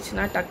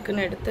அழுக்காயிடுச்சுன்னா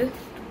டக்குன்னு எடுத்து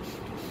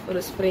ஒரு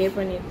ஸ்ப்ரே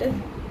பண்ணிவிட்டு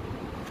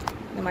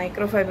இந்த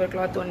மைக்ரோஃபைபர்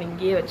கிளாத் ஒன்று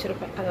இங்கேயே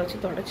வச்சுருப்பேன், அதை வச்சு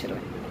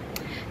தொடச்சிருவேன்.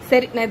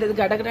 சரி, நான் இது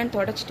கடகடான்னு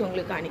தொடச்சிட்டு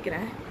உங்களுக்கு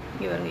காணிக்கிறேன்.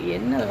 இவங்க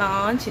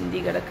என்னெல்லாம் சிந்தி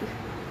கிடக்கு.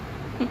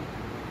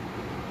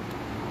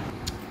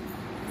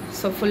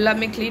 ஸோ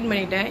ஃபுல்லாமே க்ளீன்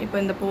பண்ணிட்டேன். இப்போ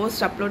இந்த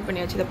போஸ்ட் அப்லோட்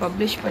பண்ணியாச்சு. இதை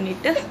பப்ளிஷ்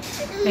பண்ணிவிட்டு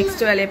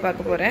நெக்ஸ்ட் வேலையை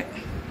பார்க்க போகிறேன்.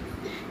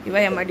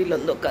 இவன் என் மடியில்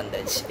வந்து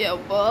உட்காந்துச்சு.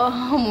 எப்பா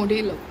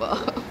முடியலப்பா.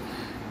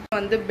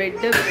 வந்து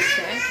பெட்டை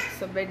விரிச்சேன்.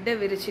 ஸோ பெட்டை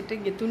விரிச்சிட்டு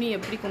இங்கே துணி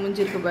எப்படி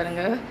குமிஞ்சிருக்கு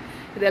பாருங்கள்.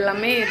 இது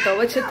எல்லாமே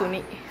துவைச்ச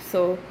துணி. ஸோ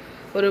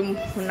ஒரு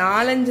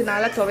 4-5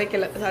 நாளாக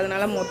துவைக்கலை,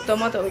 அதனால்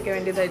மொத்தமாக துவைக்க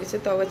வேண்டியதாகிடுச்சு.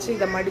 துவைச்சி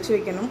இதை மடித்து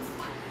வைக்கணும்.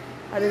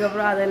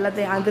 அதுக்கப்புறம் அது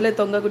எல்லாத்தையும் அதில்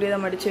தொங்கக்கூடியதை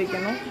மடித்து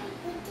வைக்கணும்.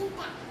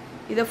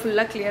 இதை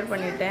ஃபுல்லாக கிளியர்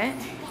பண்ணிட்டேன்.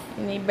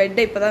 இனி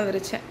பெட்டை இப்போ தான்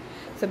விரித்தேன்.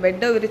 ஸோ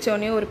பெட்டை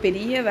விரித்தோடனே ஒரு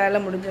பெரிய வேலை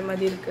முடிஞ்ச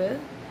மாதிரி இருக்குது.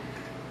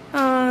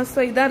 ஸோ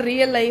இதான்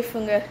ரியல்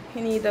லைஃபுங்க.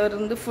 இனி இதை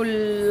வந்து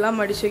ஃபுல்லாக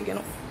மடித்து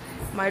வைக்கணும்.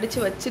 மடித்து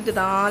வச்சுட்டு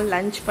தான்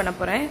லன்ச் பண்ண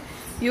போகிறேன்.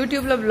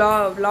 யூடியூப்பில்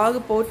vlog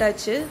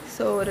போட்டாச்சு.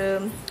 ஸோ ஒரு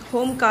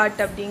ஹோம்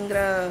கார்ட் அப்படிங்கிற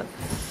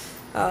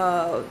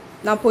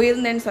நான்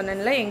போயிருந்தேன்னு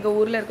சொன்னேன்ல, எங்கள்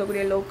ஊரில்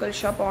இருக்கக்கூடிய லோக்கல்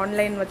ஷாப்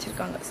ஆன்லைன்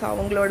வச்சுருக்காங்க. ஸோ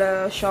அவங்களோட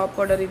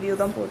ஷாப்போட ரிவ்யூ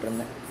தான்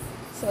போட்டிருந்தேன்.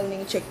 ஸோ அது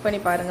நீங்கள் செக் பண்ணி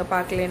பாருங்கள்.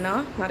 பார்க்கலன்னா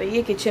நிறைய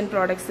கிச்சன்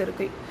ப்ராடக்ட்ஸ்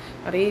இருக்குது,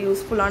 நிறைய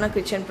யூஸ்ஃபுல்லான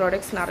கிச்சன்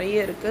ப்ராடக்ட்ஸ்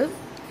நிறைய இருக்குது.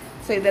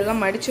 ஸோ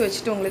இதெல்லாம் மடித்து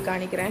வச்சுட்டு உங்களுக்கு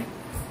காணிக்கிறேன்.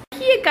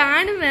 மஹியை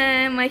காணுமே.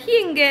 மஹி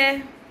எங்க?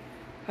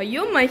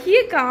 ஐயோ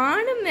மஹியை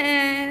காணுமே.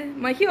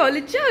 மஹி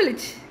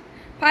ஒழிச்சு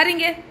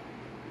பாருங்க.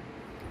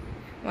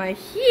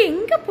 மஹி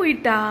எங்கே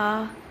போயிட்டா?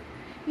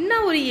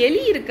 இன்னும் ஒரு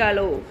எலி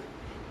இருக்காளோ?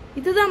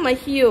 இதுதான்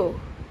மஹியோ?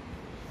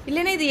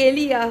 இல்லைன்னா இது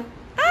எலியா?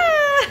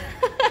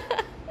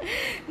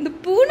 இந்த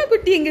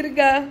பூனைக்குட்டி எங்க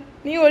இருக்கா?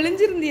 நீ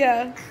ஒளிஞ்சிருந்தியா?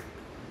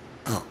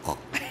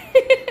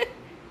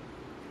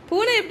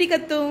 பூனை எப்படி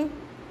கத்தும்?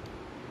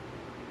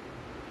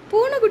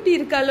 பூனைக்குட்டி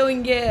இருக்காளோ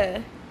இங்க?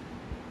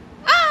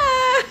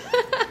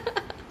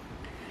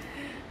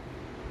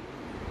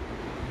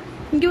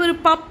 இங்க ஒரு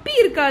பப்பி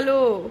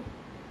இருக்காளோ?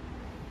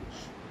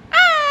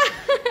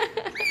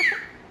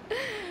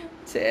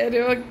 சரி,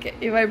 ஓகே.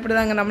 இவன்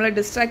இப்படிதாங்க நம்மளை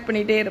டிஸ்ட்ராக்ட்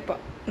பண்ணிகிட்டே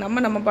இருப்பான்.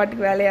 நம்ம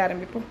பாட்டுக்கு வேலையை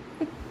ஆரம்பிப்போம்.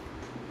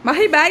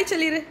 மஹி பாய்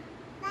சொல்லிடு.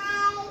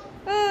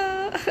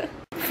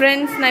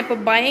 ஃப்ரெண்ட்ஸ், நான் இப்போ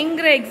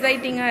பயங்கர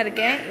எக்ஸைட்டிங்காக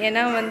இருக்கேன்.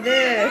 ஏன்னா வந்து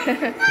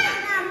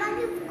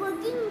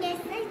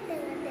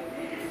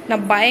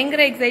நான்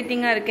பயங்கர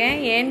எக்ஸைட்டிங்காக இருக்கேன்.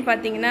 ஏன்னு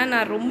பார்த்தீங்கன்னா,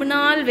 நான் ரொம்ப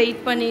நாள்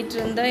வெயிட் பண்ணிகிட்டு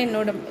இருந்த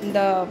என்னோட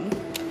இந்த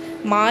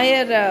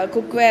மாயர்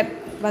குக்வேர்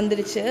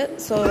வந்துடுச்சு.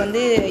 ஸோ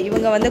வந்து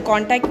இவங்க வந்து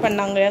காண்டாக்ட்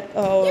பண்ணாங்க,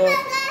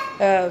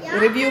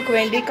 ரிவ்யூக்கு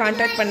வேண்டி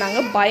காண்டாக்ட் பண்ணாங்க.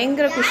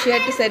 பயங்கர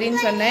குஷியாட்டு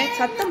சரின்னு சொன்னேன்.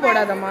 சத்தம்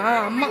போடாதம்மா.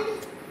 அம்மா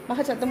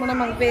மக சத்தம்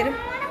போடாமல்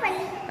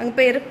அங்கே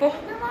போய் இருப்போ.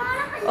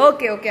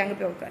 ஓகே அங்கே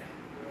போய் உட்கார்.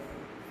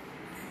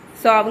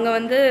 ஸோ அவங்க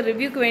வந்து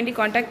ரிவ்யூக்கு வேண்டி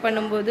காண்டாக்ட்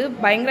பண்ணும்போது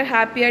பயங்கர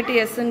ஹாப்பியாகிட்டு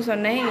எஸ்ன்னு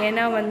சொன்னேன்.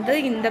 ஏன்னா வந்து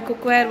இந்த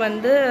குக்வேர்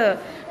வந்து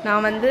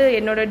நான் வந்து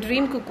என்னோடய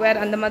ட்ரீம் குக்வேர்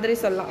அந்த மாதிரி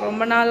சொல்லலாம்.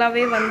 ரொம்ப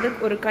நாளாகவே வந்து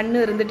ஒரு கண்ணு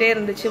இருந்துகிட்டே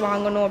இருந்துச்சு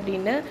வாங்கணும்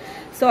அப்படின்னு.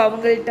 ஸோ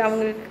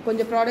அவங்களுக்கு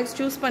கொஞ்சம் ப்ராடக்ட்ஸ்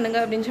சூஸ்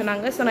பண்ணுங்கள் அப்படின்னு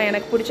சொன்னாங்க. ஸோ நான்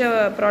எனக்கு பிடிச்ச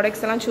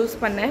ப்ராடக்ட்ஸ் எல்லாம் சூஸ்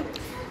பண்ணேன்.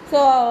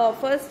 ஸோ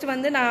ஃபர்ஸ்ட்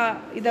வந்து நான்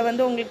இதை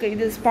வந்து உங்களுக்கு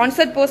இது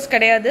ஸ்பான்சர்ட் போஸ்ட்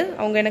கிடையாது.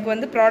 அவங்க எனக்கு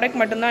வந்து ப்ராடக்ட்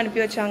மட்டும்தான்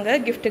அனுப்பி வச்சாங்க,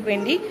 கிஃப்ட்டுக்கு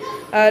வேண்டி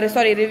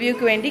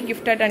ரிவ்யூக்கு வேண்டி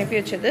கிஃப்டாக அனுப்பி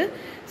வச்சது.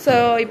 ஸோ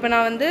இப்போ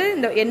நான் வந்து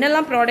இந்த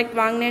என்னெல்லாம் ப்ராடக்ட்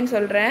வாங்கினேன்னு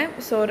சொல்கிறேன்.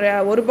 ஸோ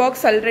ஒரு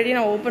பாக்ஸ் ஆல்ரெடி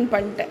நான் ஓப்பன்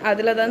பண்ணிட்டேன்.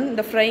 அதில் தான்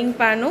இந்த ஃப்ரைங்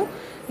பேனும்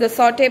இந்த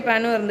சாட்டே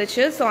பேனும்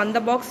இருந்துச்சு. ஸோ அந்த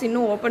பாக்ஸ்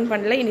இன்னும் ஓப்பன்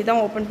பண்ணல, இனி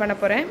தான் ஓப்பன் பண்ண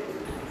போகிறேன்.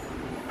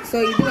 ஸோ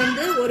இது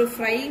வந்து ஒரு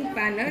frying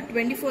fan,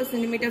 24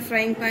 centimetre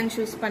frying pan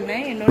choose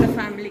பண்ணேன் என்னோட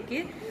ஃபேமிலிக்கு.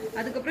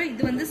 அதுக்கப்புறம்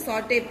இது வந்து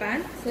சாட்டே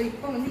பேன். ஸோ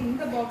இப்போ வந்து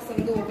இந்த பாக்ஸை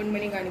வந்து ஓப்பன்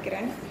பண்ணி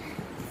காணிக்கிறேன்.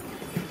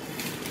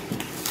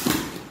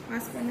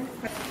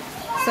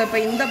 ஸோ இப்போ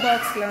இந்த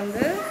பாக்ஸில்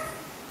வந்து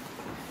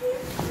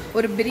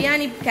ஒரு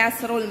பிரியாணி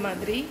கேசரோல்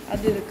மாதிரி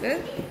அது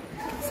இருக்குது.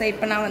 ஸோ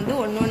இப்போ நான் வந்து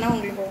ஒன்று ஒன்றா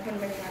உங்களுக்கு ஓப்பன்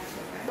பண்ணி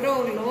காணிக்கிறேன். அப்புறம்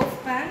ஒரு லோஃப்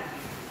பேன்,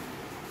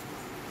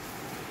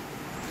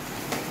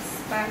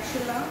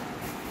 ஸ்பேச்சுலா,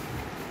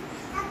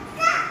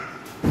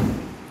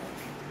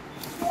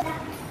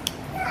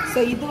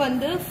 ஸோ இது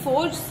வந்து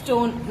ஃபோர்ஜ்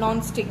ஸ்டோன்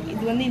நான்ஸ்டிக்.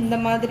 இது வந்து இந்த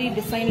மாதிரி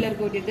டிசைனில்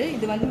இருக்கக்கூடியது.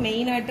 இது வந்து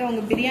மெயினாகிட்டு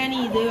அவங்க பிரியாணி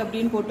இது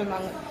அப்படின்னு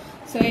போட்டிருந்தாங்க.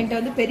 ஸோ என்கிட்ட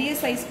வந்து பெரிய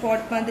சைஸ்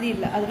பாட் மாதிரி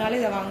இல்லை, அதனால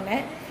இதை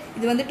வாங்கினேன்.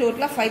 இது வந்து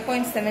டோட்டலாக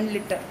 5.7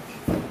 லிட்டர்.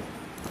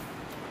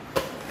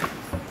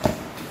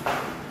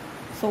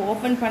 ஸோ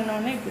ஓப்பன்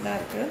பண்ணோன்னே இப்படி தான்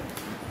இருக்குது.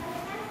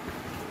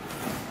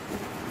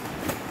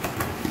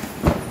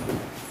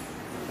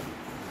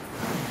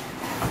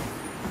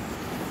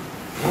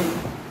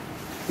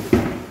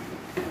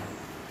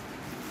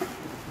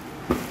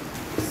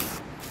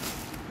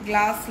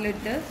 கிளாஸ்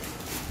லிட்டு,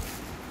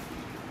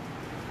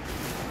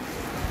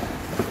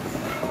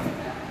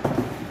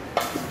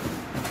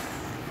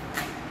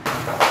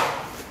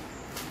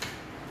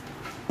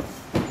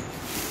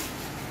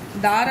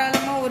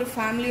 தாராளமாக ஒரு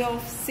ஃபேமிலி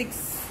ஆஃப் 6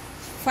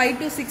 5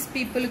 to 6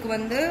 பீப்புளுக்கு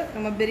வந்து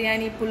நம்ம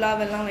பிரியாணி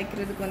புலாவ் எல்லாம்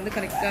வைக்கிறதுக்கு வந்து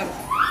கரெக்டாக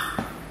இருக்கும்.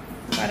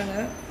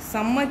 பாருங்கள்,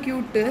 செம்ம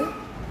க்யூட்டு.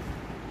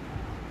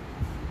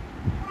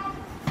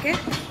 ஓகே,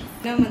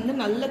 இது வந்து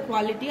நல்ல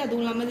குவாலிட்டி.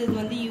 அதுவும் இல்லாமல் இது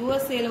வந்து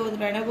யூஎஸ்ஏல ஒரு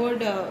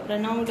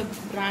ரெனவுடு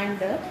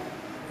பிராண்டு.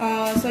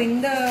 ஸோ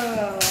இந்த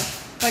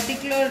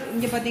பர்டிகுலர்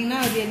இங்கே பார்த்தீங்கன்னா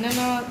அது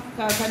என்னென்ன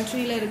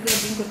கண்ட்ரியில் இருக்குது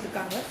அப்படின்னு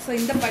கொடுத்துருக்காங்க. ஸோ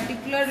இந்த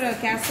பர்டிகுலர்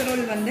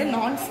கேசரோல் வந்து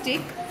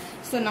நான்ஸ்டிக்.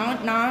 ஸோ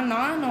நான்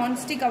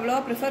நான்ஸ்டிக் அவ்வளோவா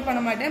ப்ரிஃபர் பண்ண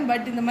மாட்டேன்.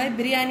 பட் இந்த மாதிரி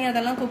பிரியாணி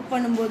அதெல்லாம் குக்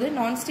பண்ணும்போது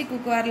நான்ஸ்டிக்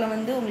குக்வேரில்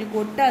வந்து உங்களுக்கு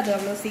ஒட்டாது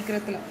அவ்வளோ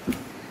சீக்கிரத்தில்.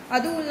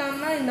 அதுவும்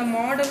இல்லாமல் இந்த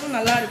மாடலும்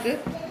நல்லாயிருக்கு.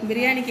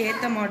 பிரியாணிக்கு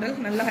ஏற்ற மாடல்,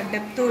 நல்லா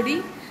டெப்த்தோடி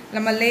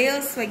நம்ம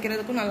லேயர்ஸ்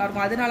வைக்கிறதுக்கும்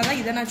நல்லாயிருக்கும். அதனால தான்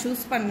இதை நான்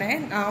சூஸ் பண்ணேன்.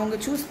 நான் அவங்க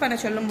சூஸ் பண்ண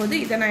சொல்லும்போது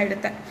இதை நான்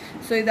எடுத்தேன்.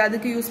 ஸோ இதை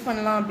அதுக்கு யூஸ்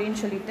பண்ணலாம் அப்படின்னு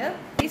சொல்லிட்டு.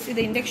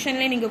 இதை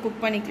இண்டக்ஷன்லேயே நீங்கள்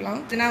குக் பண்ணிக்கலாம்.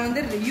 நான்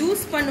வந்து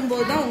யூஸ்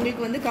பண்ணும்போது தான்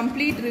உங்களுக்கு வந்து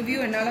கம்ப்ளீட் ரிவ்யூ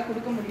என்னால்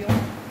கொடுக்க முடியும்.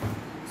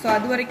 ஸோ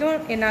அது வரைக்கும்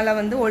என்னால்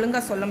வந்து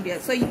ஒழுங்காக சொல்ல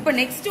முடியாது. ஸோ இப்போ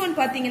நெக்ஸ்ட் ஒன்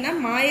பார்த்தீங்கன்னா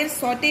மாயர்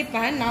சாட்டே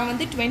பேன். நான்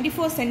வந்து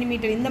 24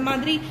 சென்டிமீட்டர் இந்த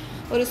மாதிரி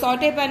ஒரு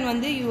சாட்டே பேன்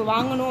வந்து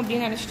வாங்கணும்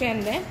அப்படின்னு நினச்சிட்டே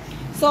இருந்தேன்.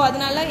 ஸோ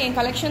அதனால என்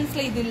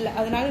கலெக்ஷன்ஸில் இது இல்லை,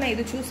 அதனால நான்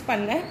இது சூஸ்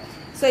பண்ணேன்.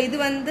 ஸோ இது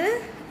வந்து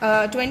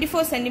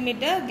 24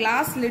 சென்டிமீட்டர்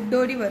கிளாஸ்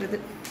லிட்டோடி வருது.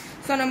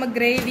 ஸோ நம்ம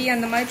கிரேவி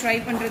அந்த மாதிரி ட்ரை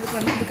பண்ணுறதுக்கு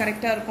வந்து இது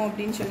கரெக்டாக இருக்கும்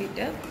அப்படின்னு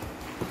சொல்லிட்டு.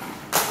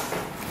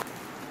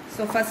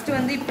 ஸோ ஃபஸ்ட்டு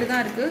வந்து இப்படி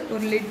தான் இருக்குது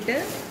ஒரு லிட்டு,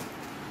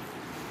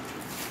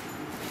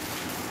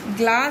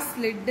 கிளாஸ்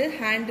லிட்டு,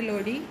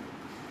 ஹேண்டிலோடி,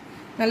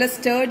 நல்லா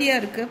ஸ்டர்டியாக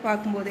இருக்குது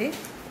பார்க்கும்போதே.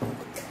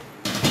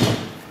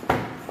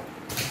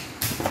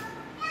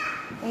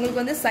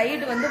 உங்களுக்கு வந்து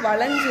சைடு வந்து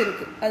வளைஞ்சு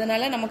இருக்குது,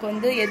 அதனால நமக்கு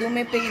வந்து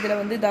எதுவுமே போய் இதில்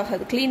வந்து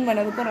இதாகாது, க்ளீன்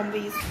பண்ணுறதுக்கும் ரொம்ப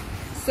ஈஸி.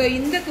 ஸோ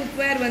இந்த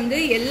குக்வேர் வந்து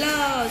எல்லா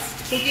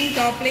குக்கிங்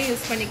டாப்லேயும்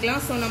யூஸ்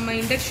பண்ணிக்கலாம். ஸோ நம்ம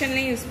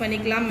இண்டக்ஷன்லேயும் யூஸ்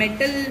பண்ணிக்கலாம்.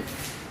 மெட்டல்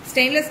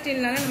ஸ்டெயின்லெஸ்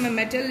ஸ்டீல்னால நம்ம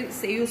மெட்டல்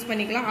யூஸ்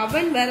பண்ணிக்கலாம்.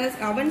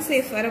 அவன்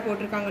சேஃப் வேறு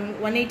போட்டிருக்காங்க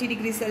 180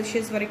 டிகிரி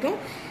செல்சியஸ் வரைக்கும்.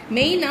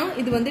 மெயினாக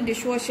இது வந்து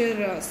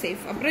டிஷ்வாஷர்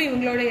சேஃப். அப்புறம்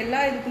இவங்களோட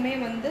எல்லா இதுக்குமே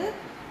வந்து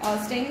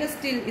ஸ்டெயின்லெஸ்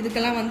ஸ்டீல்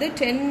இதுக்கெல்லாம் வந்து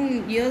 10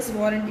 years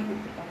வாரண்டி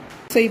கொடுத்துருக்காங்க.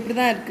 ஸோ இப்படி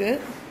தான் இருக்குது,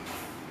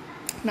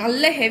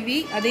 நல்ல ஹெவி.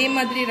 அதே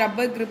மாதிரி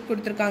ரப்பர் கிரிப்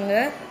கொடுத்துருக்காங்க.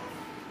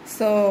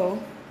 ஸோ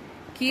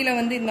கீழே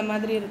வந்து இந்த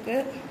மாதிரி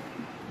இருக்குது,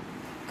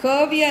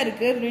 கர்வியாக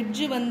இருக்குது.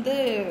 ரிட்ஜு வந்து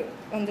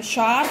அந்த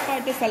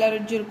ஷார்ப்பாட்டு சில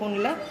ரிட்ஜ்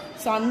இருக்கும்ல,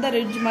 ஸோ அந்த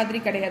ரிட்ஜ் மாதிரி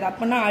கிடையாது.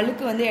 அப்போனா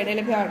அழுக்கு வந்து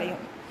இடையில போய்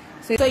அடையும்.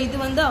 ஸோ இது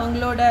வந்து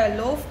அவங்களோட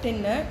லோஃப்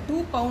டின்னு, 2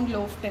 pound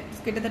லோஃப் டின்,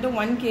 கிட்டத்தட்ட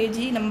 1 kg.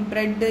 நம்ம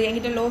ப்ரெட்டு,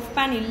 என்கிட்ட லோஃப்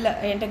பேன் இல்லை,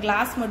 என்கிட்ட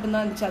கிளாஸ்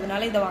மட்டும்தான் இருந்துச்சு,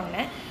 அதனால இதை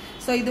வாங்கினேன்.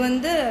 ஸோ இது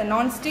வந்து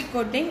நான்ஸ்டிக்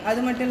கோட்டிங்.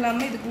 அது மட்டும்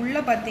இல்லாமல்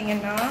இதுக்குள்ளே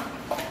பார்த்தீங்கன்னா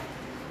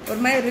ஒரு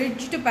மாதிரி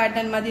ரிட்ஜ்டு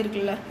பேட்டர்ன் மாதிரி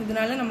இருக்குல்ல,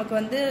 இதனால நமக்கு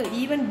வந்து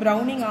ஈவன்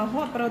ப்ரௌனிங்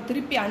ஆகும். அப்புறம்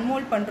திருப்பி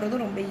அன்மோல்ட்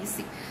பண்ணுறதும் ரொம்ப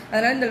ஈஸி.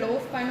 அதனால் இந்த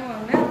லோஃப் பேனும்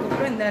வாங்கினேன்.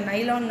 அதுக்கப்புறம் இந்த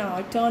நைலான்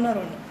டர்னர்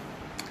ஒன்று.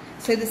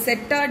 ஸோ இது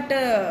செட்டாட்டு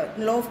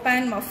லோஃப்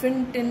பேன்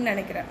மஃபின் டின்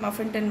நினைக்கிறேன்,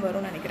 மஃபின் டின்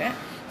வரும்னு நினைக்கிறேன்.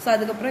 ஸோ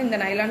அதுக்கப்புறம் இந்த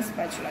நைலான்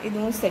ஸ்பேச்சுலா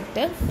இதுவும்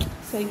செட்டு.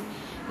 ஸோ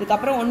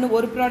இதுக்கப்புறம்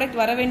ஒரு ப்ராடக்ட்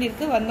வர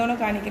வேண்டியிருக்கு, வந்தோன்னே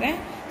காணிக்கிறேன்.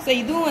 ஸோ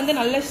இதுவும் வந்து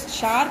நல்ல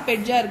ஷார்ப்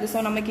எட்ஜாக இருக்குது. ஸோ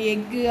நமக்கு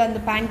எக்கு அந்த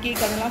பேன்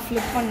கேக் அதெல்லாம்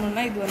ஃப்ளிப்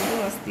பண்ணணுன்னா இது வந்து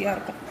வசதியாக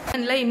இருக்கும்.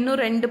 அதில் இன்னும்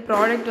 2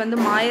 ப்ராடக்ட் வந்து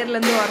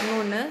மாயர்லேருந்து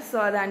வரணும்னு, ஸோ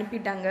அதை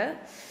அனுப்பிட்டாங்க.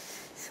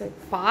 ஸோ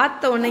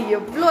பார்த்த உடனே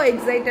எவ்வளோ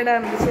எக்ஸைட்டடாக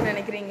இருந்துச்சுன்னு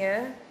நினைக்கிறீங்க.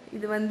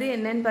 இது வந்து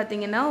என்னன்னு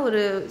பார்த்தீங்கன்னா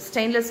ஒரு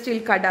ஸ்டெயின்லெஸ்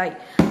ஸ்டீல் கடாய்.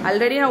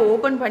 ஆல்ரெடி நான்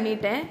ஓப்பன்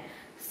பண்ணிட்டேன்.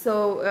 ஸோ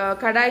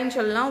கடாயின்னு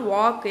சொல்லலாம்,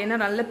 வாக். ஏன்னா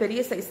நல்ல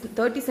பெரிய சைஸ்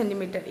 30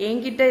 சென்டிமீட்டர்.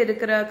 என்கிட்ட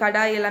இருக்கிற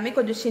கடாய் எல்லாமே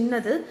கொஞ்சம்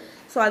சின்னது.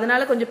 ஸோ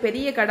அதனால கொஞ்சம்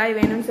பெரிய கடாய்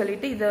வேணும்னு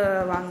சொல்லிட்டு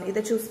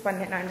இதை சூஸ்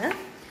பண்ணேன் நான்.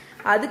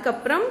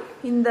 அதுக்கப்புறம்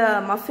இந்த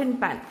மஃபின்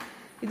பேன்,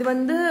 இது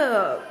வந்து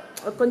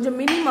கொஞ்சம்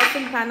மினி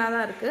மஃபின் பேனாக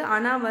தான் இருக்குது.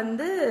 ஆனால்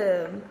வந்து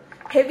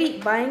ஹெவி,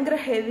 பயங்கர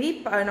ஹெவி.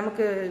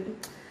 நமக்கு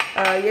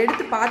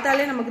எடுத்து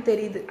பார்த்தாலே நமக்கு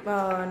தெரியுது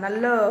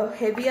நல்ல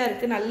ஹெவியாக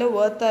இருக்குது, நல்ல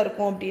ஒர்த்தாக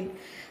இருக்கும் அப்படின்னு.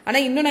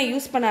 ஆனால் இன்னும் நான்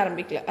யூஸ் பண்ண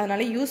ஆரம்பிக்கல,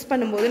 அதனால் யூஸ்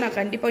பண்ணும்போது நான்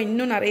கண்டிப்பாக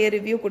இன்னும் நிறைய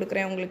ரிவ்யூ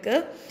கொடுக்குறேன் உங்களுக்கு.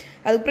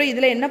 அதுக்கப்புறம்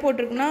இதில் என்ன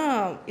போட்டிருக்குன்னா,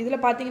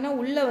 இதில் பார்த்தீங்கன்னா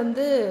உள்ளே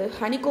வந்து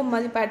ஹனிகோம்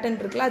மாதிரி பேட்டர்ன்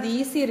இருக்குல்ல, அது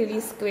ஈஸி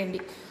ரிலீஸ்க்கு வேண்டி.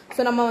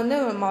 ஸோ நம்ம வந்து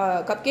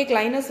கப் கேக்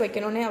லைனர்ஸ்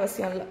வைக்கணுன்னே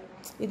அவசியம் இல்லை,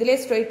 இதிலே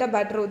ஸ்ட்ரெயிட்டாக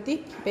பேட்டர் ஊற்றி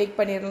பேக்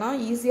பண்ணிடலாம்,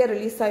 ஈஸியாக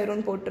ரிலீஸ்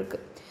ஆயிரும்னு போட்டிருக்கு.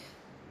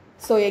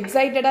 ஸோ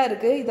எக்ஸைட்டடாக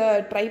இருக்குது இதை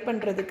ட்ரை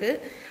பண்ணுறதுக்கு.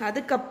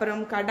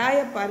 அதுக்கப்புறம்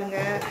கடாயை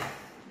பாருங்கள்,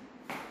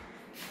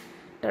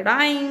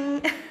 டடாயிங்,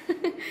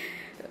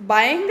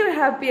 பயங்கர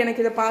ஹாப்பி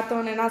எனக்கு இதை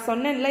பார்த்தோன்னே. நான்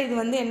சொன்னேன்ல இது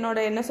வந்து என்னோட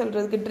என்ன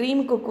சொல்கிறதுக்கு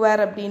ட்ரீம்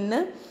குக்வேர் அப்படின்னு.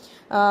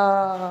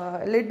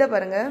 லிட்டை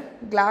பாருங்கள்,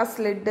 கிளாஸ்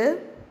லிட்டு,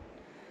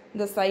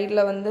 இந்த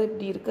சைடில் வந்து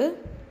இப்படி இருக்குது.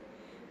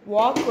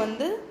 வாக்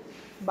வந்து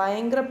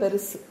பயங்கர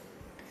பெருசு.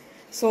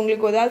 ஸோ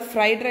உங்களுக்கு ஏதாவது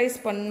ஃப்ரைட் ரைஸ்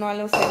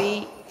பண்ணாலும் சரி,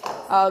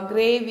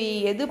 கிரேவி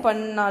எது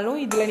பண்ணாலும்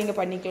இதில் நீங்கள்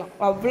பண்ணிக்கலாம்.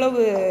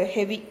 அவ்வளவு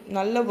ஹெவி,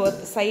 நல்ல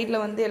ஒர்த்.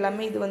 சைடில் வந்து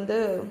எல்லாமே இது வந்து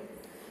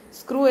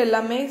ஸ்க்ரூ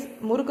எல்லாமே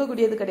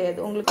முறுக்கக்கூடியது கிடையாது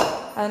உங்களுக்கு,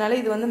 அதனால்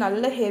இது வந்து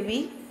நல்ல ஹெவி.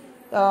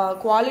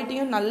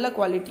 குவாலிட்டியும் நல்ல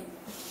குவாலிட்டி.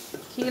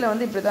 கீழே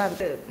வந்து இப்படி தான்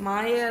இருக்குது.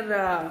 மாயர்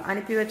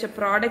அனுப்பி வச்ச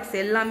ப்ராடக்ட்ஸ்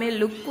எல்லாமே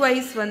லுக்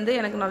வைஸ் வந்து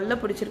எனக்கு நல்லா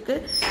பிடிச்சிருக்கு.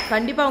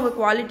 கண்டிப்பாக அவங்க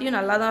குவாலிட்டியும்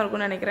நல்லா தான்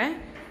இருக்கும்னு நினைக்கிறேன்.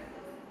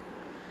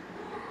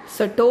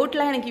 ஸோ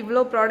டோட்டலாக எனக்கு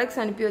இவ்வளோ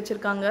ப்ராடக்ட்ஸ் அனுப்பி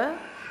வச்சுருக்காங்க.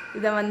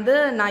 இதை வந்து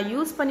நான்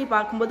யூஸ் பண்ணி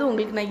பார்க்கும்போது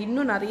உங்களுக்கு நான்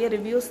இன்னும் நிறைய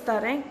ரிவ்யூஸ்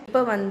தரேன்.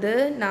 இப்போ வந்து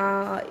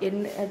நான்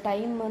என்ன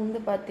டைம்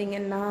வந்து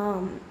பார்த்திங்கன்னா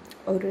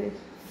ஒரு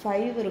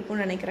 5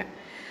 இருக்கும்னு நினைக்கிறேன்.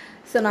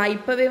 ஸோ நான்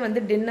இப்போவே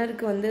வந்து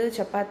டின்னருக்கு வந்து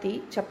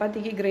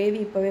சப்பாத்திக்கு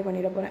கிரேவி இப்போவே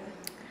பண்ணிட போகிறேன்.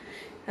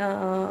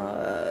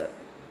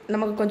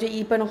 நமக்கு கொஞ்சம்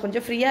இப்போ நான்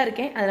கொஞ்சம் ஃப்ரீயாக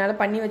இருக்கேன், அதனால்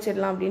பண்ணி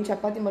வச்சிடலாம் அப்படின்னு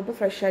சப்பாத்தி மட்டும்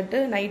ஃப்ரெஷ்ஷாகிட்டு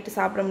நைட்டு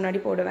சாப்பிட்ற முன்னாடி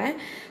போடுவேன்.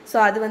 ஸோ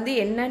அது வந்து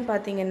என்னன்னு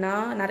பார்த்தீங்கன்னா,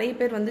 நிறைய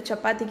பேர் வந்து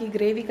சப்பாத்திக்கு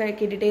கிரேவி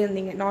கேட்டுகிட்டே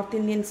இருந்தீங்க, north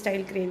Indian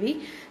style gravy.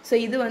 So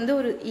இது வந்து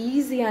ஒரு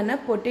ஈஸியான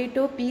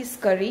பொட்டேட்டோ பீஸ்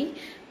கறி.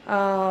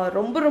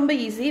 ரொம்ப ரொம்ப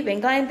ஈஸி.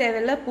 வெங்காயம்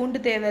தேவையில்லை,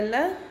 பூண்டு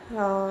தேவையில்லை,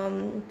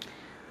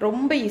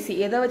 ரொம்ப ஈஸி.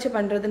 எதை வச்சு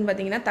பண்ணுறதுன்னு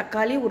பார்த்தீங்கன்னா,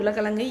 தக்காளி,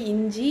 உருளைக்கிழங்கு,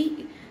 இஞ்சி,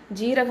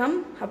 ஜீரகம்,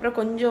 அப்புறம்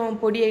கொஞ்சம்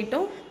பொடி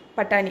ஐட்டம்,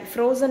 பட்டாணி,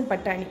 ஃப்ரோசன்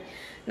பட்டாணி.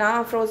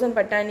 நான் ஃப்ரோசன்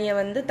பட்டாணியை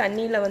வந்து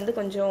தண்ணியில் வந்து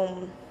கொஞ்சம்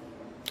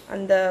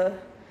அந்த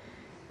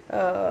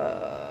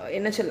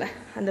என்ன சொல்ல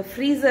அந்த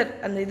ஃப்ரீசர்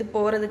அந்த இது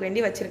போகிறதுக்கு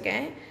வேண்டி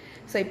வச்சுருக்கேன்.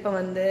 ஸோ இப்போ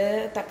வந்து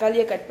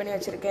தக்காளியை கட் பண்ணி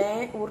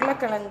வச்சுருக்கேன்.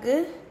 உருளைக்கிழங்கு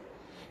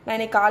நான்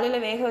இன்னைக்கு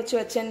காலையில் வேக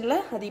வச்சேன்ல,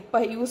 அது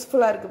இப்போ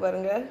யூஸ்ஃபுல்லாக இருக்குது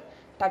பாருங்கள்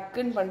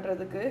டக்குன்னு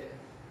பண்ணுறதுக்கு.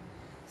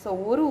 ஸோ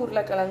ஒரு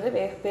உருளைக்கிழங்கு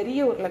பெரிய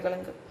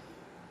உருளைக்கிழங்கு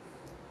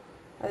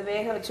அது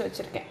வேக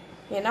வச்சுருக்கேன்.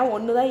 ஏன்னா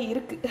ஒன்று தான்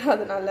இருக்குது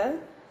அதனால்.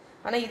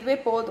 ஆனால் இதுவே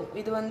போதும்.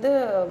 இது வந்து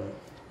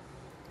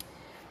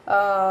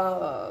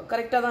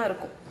கரெக்டாக தான்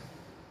இருக்கும்.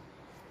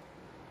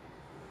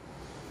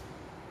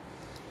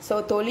 ஸோ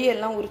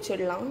தொலியெல்லாம்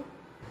உரிச்சிடலாம்.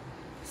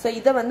 ஸோ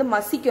இதை வந்து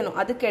மசிக்கணும்.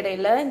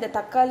 அதுக்கிடையில் இந்த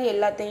தக்காளி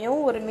எல்லாத்தையும்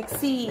ஒரு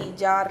மிக்சி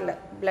ஜாரில்,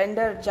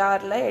 பிளெண்டர்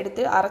ஜாரில்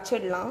எடுத்து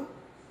அரைச்சிடலாம்.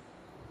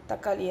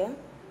 தக்காளியை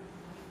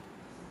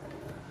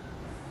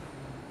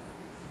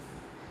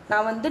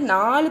நான் வந்து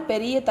 4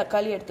 பெரிய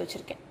தக்காளி எடுத்து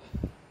வச்சுருக்கேன்.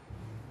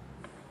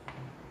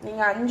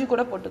 நீங்கள் 5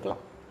 கூட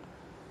போட்டுக்கலாம்.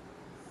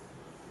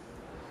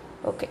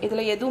 ஓகே,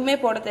 இதில் எதுவுமே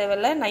போட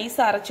தேவையில்லை,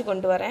 நைஸாக அரைச்சி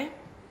கொண்டு வரேன்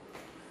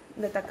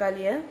இந்த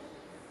தக்காளியை.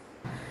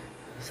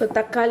 ஸோ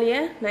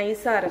தக்காளியை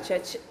நைஸாக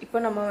அரைச்சாச்சு. இப்போ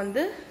நம்ம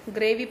வந்து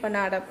கிரேவி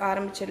பண்ண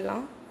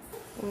ஆரம்பிச்சிடலாம்.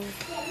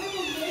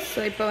 ஸோ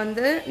இப்போ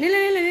வந்து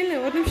நில்ல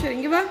ஒரு நிமிஷம்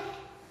இங்கே வா.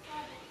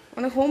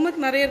 உனக்கு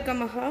ஹோம்ஒர்க் நிறைய இருக்கா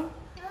மகா?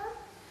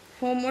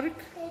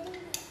 ஹோம்ஒர்க்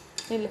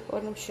இல்லை,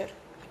 ஒரு நிமிஷம்.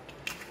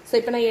 ஸோ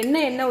இப்போ நான்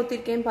எண்ணெய்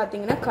ஊற்றிருக்கேன்னு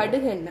பார்த்தீங்கன்னா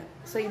கடுகு எண்ணெய்.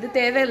 ஸோ இது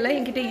தேவையில்லை,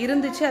 என்கிட்ட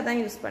இருந்துச்சு,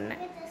 அதான் யூஸ்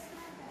பண்ணேன்.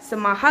 ஸோ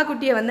மகா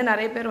குட்டியை வந்து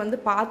நிறைய பேர் வந்து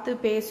பார்த்து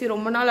பேசி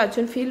ரொம்ப நாள்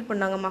ஆச்சுன்னு ஃபீல்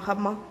பண்ணாங்க.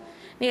 மகாம்மா,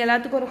 நீ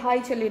எல்லாத்துக்கும் ஒரு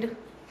ஹாய் சொல்லிடு.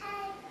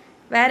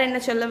 வேற என்ன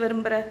சொல்ல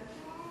விரும்புகிற?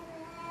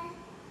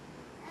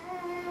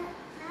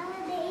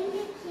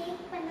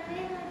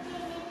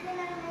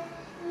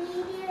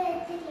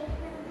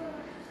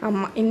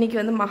 ஆமாம், இன்னைக்கு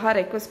வந்து மகா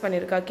ரெக்வஸ்ட்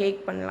பண்ணியிருக்கா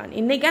கேக் பண்ணலான்னு.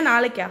 இன்னைக்கா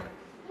நாளைக்கா?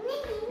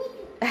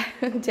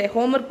 சரி,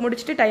 ஹோம்ஒர்க்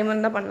முடிச்சுட்டு டைம்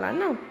இருந்தால்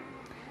பண்ணலான்னா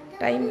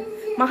டைம்.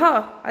 மகா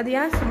அது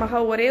ஏன் மகா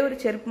ஒரே ஒரு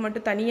செருப்பு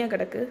மட்டும் தனியாக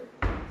கிடக்கு?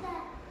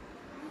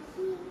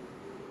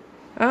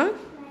 ஆ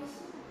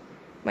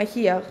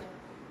மஹியா?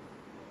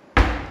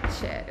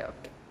 சரி,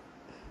 ஓகே,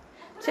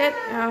 சரி.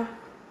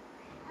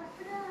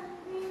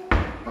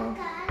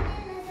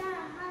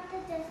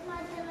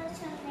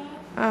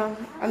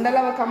 அந்த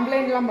அவள்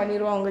கம்ப்ளைண்ட்லாம்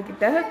பண்ணிடுவான்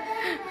உங்ககிட்ட.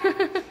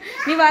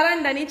 நீ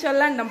வரான்டா, நீ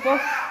சொல்லான்டா போ.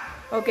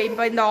 ஓகே,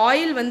 இப்போ இந்த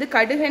ஆயில் வந்து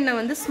கடுகெண்ணெய்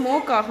வந்து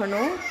ஸ்மோக்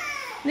ஆகணும்.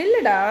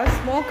 நில்லுடா,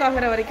 ஸ்மோக்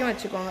ஆகிற வரைக்கும்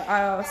வச்சுக்கோங்க.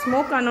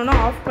 ஸ்மோக் ஆனோன்னா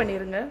ஆஃப்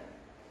பண்ணிடுங்க.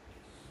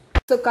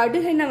 ஸோ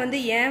கடுகெண்ணெய் வந்து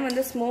ஏன்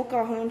வந்து ஸ்மோக்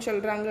ஆகணும்னு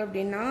சொல்கிறாங்க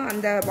அப்படின்னா,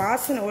 அந்த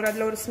வாசனை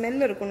அதில் ஒரு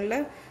ஸ்மெல் இருக்கும்ல,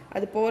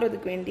 அது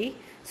போகிறதுக்கு வேண்டி.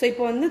 ஸோ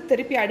இப்போ வந்து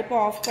திருப்பி அடுப்பை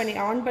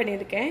ஆன்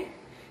பண்ணியிருக்கேன்.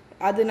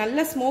 அது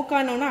நல்லா ஸ்மோக்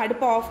ஆனோன்னா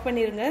அடுப்பை ஆஃப்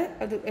பண்ணிடுங்க.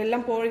 அது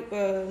எல்லாம்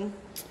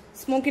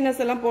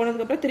ஸ்மோக்கினஸ் எல்லாம்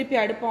போனதுக்கப்புறம் திருப்பி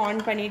அடுப்பை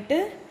ஆன் பண்ணிவிட்டு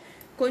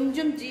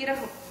கொஞ்சம்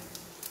ஜீரகம்.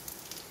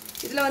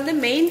 இதில் வந்து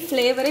மெயின்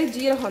ஃப்ளேவரே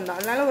ஜீரகம் தான்,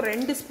 அதனால் ஒரு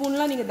 2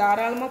 ஸ்பூன்லாம் நீங்கள்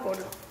தாராளமாக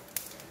போடலாம்.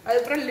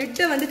 அதுக்கப்புறம்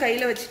லிட்டை வந்து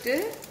கையில் வச்சுட்டு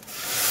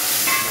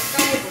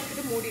தக்காளியை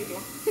போட்டுட்டு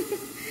மூடிடலாம்.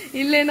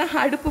 இல்லைன்னா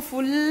அடுப்பு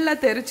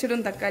ஃபுல்லாக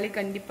தெரிச்சிடும் தக்காளி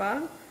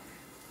கண்டிப்பாக.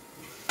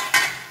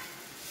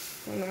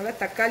 அதனால்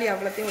தக்காளி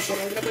அவ்வளோத்தையும்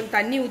ஊற்றுறேன். இதில் கொஞ்சம்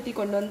தண்ணி ஊற்றி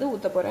கொண்டு வந்து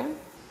ஊற்ற போகிறேன்.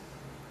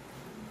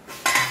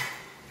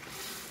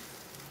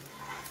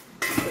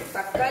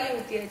 தக்காளி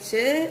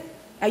ஊற்றியாச்சு.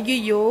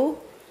 ஐயோ,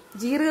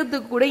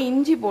 ஜீரகத்துக்கு கூட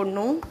இஞ்சி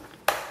போடணும்.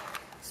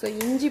 ஸோ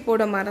இஞ்சி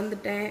போட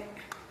மறந்துட்டேன்.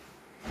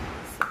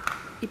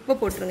 இப்போ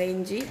போட்டுருங்க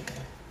இஞ்சி.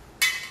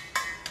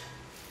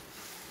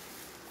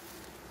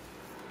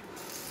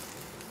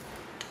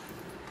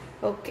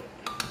 ஓகே,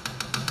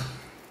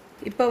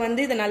 இப்போ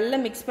வந்து இதை நல்லா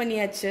மிக்ஸ்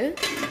பண்ணியாச்சு.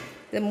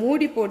 இதை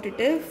மூடி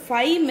போட்டுட்டு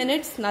 5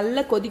 மினிட்ஸ்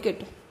நல்லா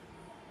கொதிக்கட்டும்.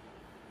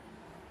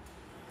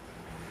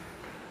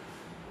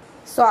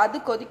 ஸோ அது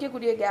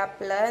கொதிக்கக்கூடிய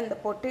கேப்பில் இந்த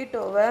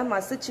பொட்டேட்டோவை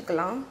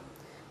மசிச்சுக்கலாம்.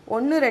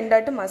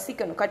 1-2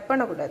 மசிக்கணும், கட்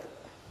பண்ணக்கூடாது.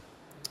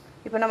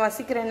 இப்போ நான்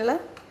மசிக்கிறேன்ல,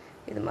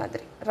 இது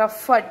மாதிரி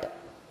ரஃப்பாட்டு.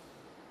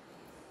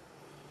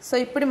 ஸோ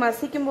இப்படி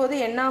மசிக்கும் போது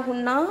என்ன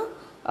ஆகும்னா,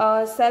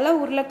 சில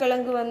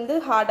உருளைக்கிழங்கு வந்து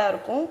ஹார்டாக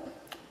இருக்கும்,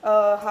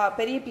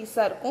 பெரிய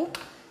பீஸாக இருக்கும்.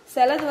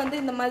 சிலது வந்து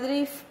இந்த மாதிரி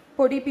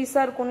பொடி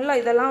பீஸாக இருக்கும்ல,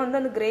 இதெல்லாம் வந்து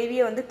அந்த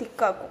கிரேவியை வந்து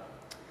திக்காக்கும்.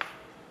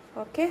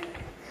 ஓகே,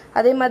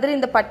 அதே மாதிரி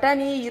இந்த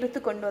பட்டாணியை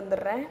இறுத்து கொண்டு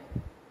வந்துடுறேன்.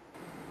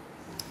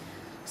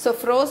 ஸோ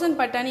ஃப்ரோசன்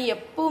பட்டாணி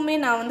எப்போவுமே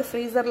நான் வந்து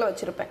ஃப்ரீசரில்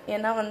வச்சுருப்பேன்.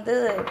 ஏன்னா வந்து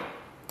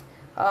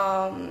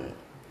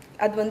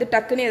அது வந்து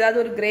டக்குன்னு ஏதாவது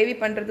ஒரு கிரேவி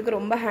பண்ணுறதுக்கு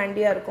ரொம்ப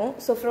ஹேண்டியாக இருக்கும்.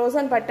 ஸோ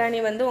ஃப்ரோசன் பட்டாணி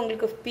வந்து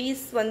உங்களுக்கு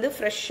பீஸ் வந்து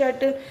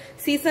ஃப்ரெஷ்ஷாட்டு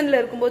சீசனில்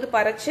இருக்கும்போது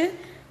பறித்து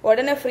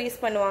உடனே ஃப்ரீஸ்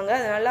பண்ணுவாங்க.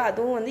 அதனால்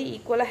அதுவும் வந்து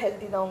ஈக்குவலாக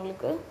ஹெல்த்தி தான்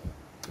உங்களுக்கு.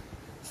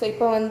 ஸோ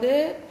இப்போ வந்து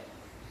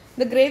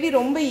இந்த கிரேவி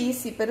ரொம்ப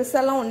ஈஸி,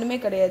 பெருசாலாம் ஒன்றுமே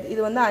கிடையாது.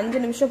 இது வந்து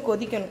 5 நிமிஷம்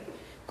கொதிக்கணும்.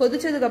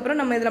 கொதிச்சதுக்கப்புறம்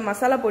நம்ம இதில்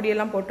மசாலா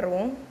பொடியெல்லாம்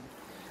போட்டுருவோம்.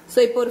 ஸோ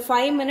இப்போ ஒரு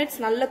 5 மினிட்ஸ்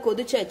நல்லா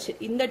கொதிச்சாச்சு.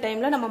 இந்த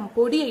டைமில் நம்ம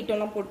பொடி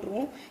ஐட்டம்லாம்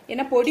போட்டுருவோம்.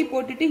 ஏன்னா பொடி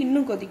போட்டுட்டு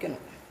இன்னும்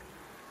கொதிக்கணும்.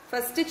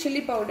 ஃபஸ்ட்டு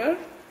சில்லி பவுடர்,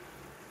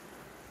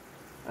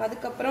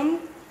 அதுக்கப்புறம்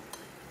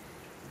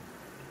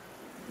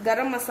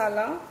கரம்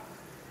மசாலா,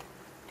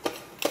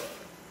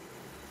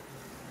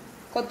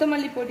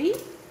 கொத்தமல்லி பொடி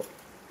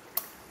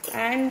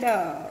அண்ட்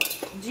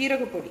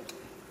ஜீரக பொடி.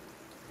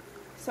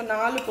 ஸோ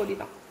 4 பொடி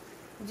தான்.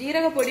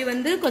 ஜீரக பொடி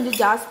வந்து கொஞ்சம்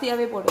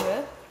ஜாஸ்தியாகவே போடுங்க.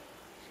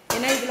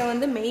 ஏன்னா இதில்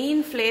வந்து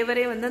மெயின்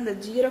ஃப்ளேவரே வந்து அந்த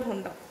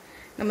ஜீரகம் தான்.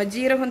 நம்ம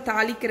ஜீரகம்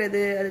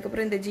தாளிக்கிறது,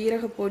 அதுக்கப்புறம் இந்த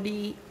ஜீரக பொடி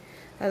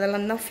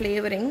அதெல்லாம் தான்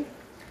ஃப்ளேவரிங்.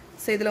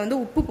 ஸோ இதில் வந்து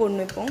உப்பு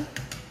போடணும் இப்போ.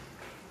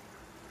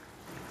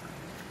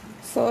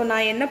 ஸோ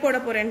நான் என்ன போட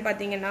போகிறேன்னு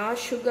பார்த்தீங்கன்னா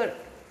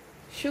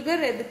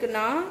சுகர்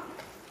எதுக்குன்னா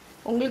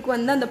உங்களுக்கு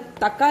வந்து அந்த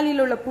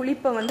தக்காளியில் உள்ள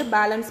புளிப்பை வந்து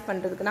பேலன்ஸ்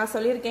பண்ணுறதுக்கு. நான்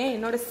சொல்லியிருக்கேன்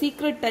என்னோட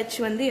சீக்ரெட் டச்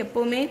வந்து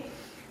எப்போவுமே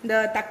இந்த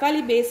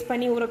தக்காளி பேஸ்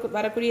பண்ணி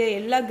வரக்கூடிய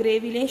எல்லா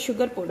கிரேவிலையும்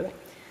சுகர் போடுவேன்.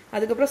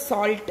 அதுக்கப்புறம்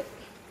சால்ட்டு.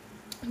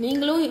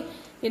 நீங்களும்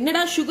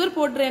என்னடா சுகர்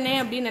போடுறேனே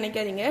அப்படின்னு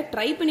நினைக்காதீங்க,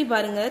 ட்ரை பண்ணி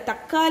பாருங்கள்.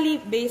 தக்காளி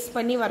பேஸ்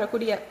பண்ணி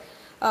வரக்கூடிய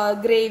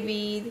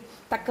கிரேவி,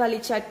 தக்காளி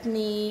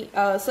சட்னி,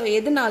 ஸோ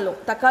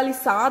எதுனாலும் தக்காளி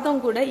சாதம்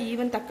கூட,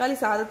 ஈவன் தக்காளி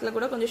சாதத்தில்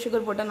கூட கொஞ்சம்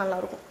சுகர் போட்டால்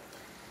நல்லாயிருக்கும்.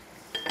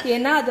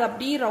 ஏன்னா அது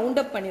அப்படியே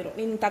ரவுண்ட் அப் பண்ணிடும்.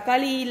 நீங்கள்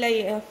தக்காளியில்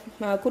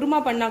குருமா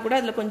பண்ணால் கூட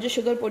அதில் கொஞ்சம்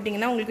சுகர்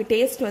போட்டிங்கன்னா உங்களுக்கு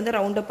டேஸ்ட் வந்து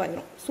ரவுண்ட் அப்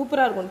ஆகிடும்.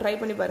 சூப்பராக இருக்கும், ட்ரை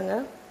பண்ணி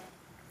பாருங்கள்.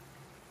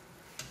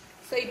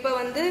 ஸோ இப்போ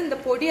வந்து இந்த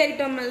பொடி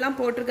ஐட்டம் எல்லாம்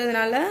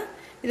போட்டிருக்கிறதுனால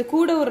இது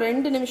கூட ஒரு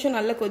 2 நிமிஷம்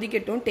நல்லா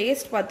கொதிக்கட்டும்.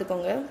 டேஸ்ட்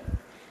பார்த்துக்கோங்க.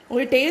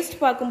 உங்களுக்கு டேஸ்ட்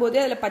பார்க்கும்போதே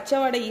அதில் பச்சை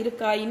வடை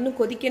இருக்கா, இன்னும்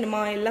கொதிக்கணுமா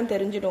எல்லாம்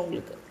தெரிஞ்சிடும்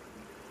உங்களுக்கு.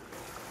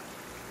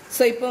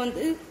 ஸோ இப்போ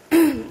வந்து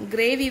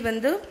கிரேவி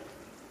வந்து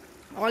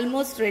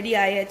ஆல்மோஸ்ட் ரெடி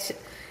ஆயாச்சு.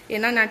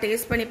 ஏன்னா நான்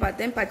டேஸ்ட் பண்ணி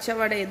பார்த்தேன், பச்சை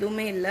வடை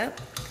எதுவுமே இல்லை,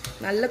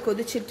 நல்லா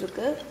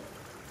கொதிச்சிட்ருக்கு.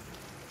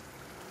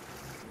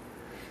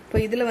 இப்போ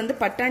இதில் வந்து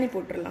பட்டாணி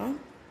போட்டுடலாம்.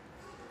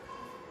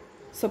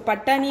 ஸோ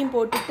பட்டாணியும்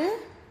போட்டுட்டு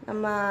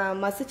நம்ம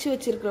மசிச்சு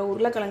வச்சிருக்கிற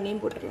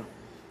உருளைக்கிழங்கையும் போட்டுடலாம்.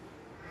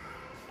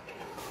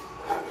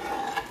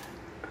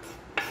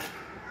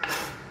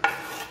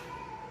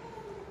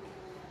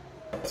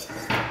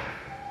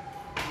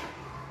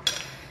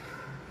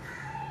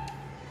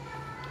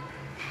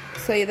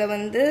 ஸோ இதை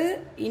வந்து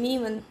இனி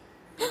வந்து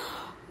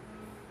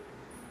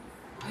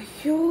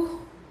ஐயோ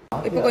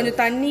இப்போ கொஞ்சம்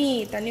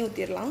தண்ணி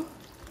ஊற்றிடலாம்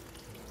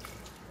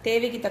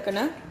தேவைக்கு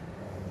தக்கன.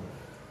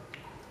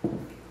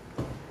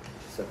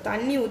 ஸோ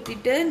தண்ணி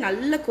ஊற்றிட்டு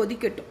நல்லா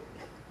கொதிக்கட்டும்.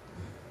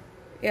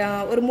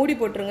 ஒரு மூடி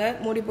போட்டுருங்க.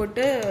 மூடி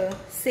போட்டு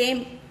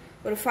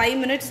ஒரு 5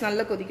 மினிட்ஸ்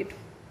நல்லா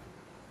கொதிக்கட்டும்.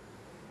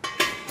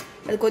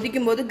 அது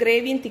கொதிக்கும் போது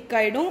கிரேவியும்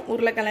திக்காயிடும்,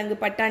 உருளைக்கிழங்கு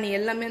பட்டாணி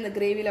எல்லாமே அந்த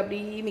கிரேவியில்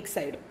அப்படியே மிக்ஸ்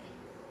ஆகிடும்.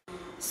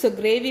 ஸோ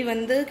கிரேவி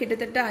வந்து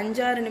கிட்டத்தட்ட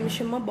 5-6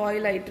 நிமிஷமாக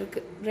பாயில்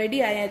ஆகிட்டுருக்கு. ரெடி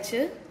ஆயாச்சு.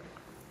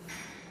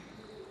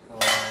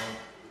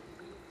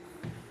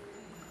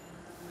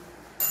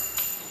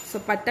 ஸோ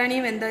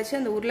பட்டாணியும் வெந்தாச்சு,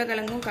 அந்த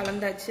உருளைக்கிழங்கும்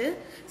கலந்தாச்சு.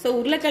 ஸோ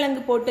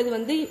உருளைக்கிழங்கு போட்டது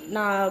வந்து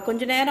நான்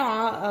கொஞ்ச நேரம்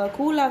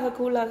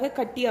கூலாக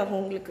கட்டி ஆகும்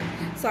உங்களுக்கு.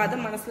 ஸோ அதை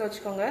மனசில்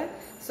வச்சுக்கோங்க.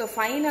 ஸோ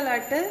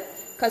ஃபைனலாட்டு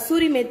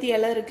கசூரி மேத்தி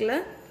எல்லாம் இருக்குல்ல,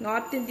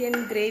 நார்த் இந்தியன்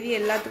கிரேவி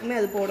எல்லாத்துக்குமே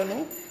அது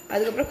போடணும்.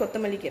 அதுக்கப்புறம்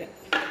கொத்தமல்லி கீரை.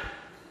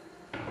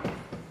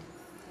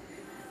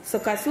 ஸோ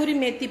கசூரி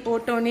மேத்தி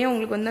போட்டோன்னே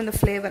உங்களுக்கு வந்து அந்த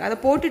ஃப்ளேவர், அதை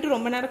போட்டுட்டு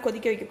ரொம்ப நேரம்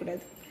கொதிக்க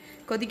வைக்கக்கூடாது.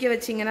 கொதிக்க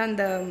வச்சிங்கன்னா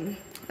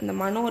அந்த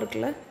மணம்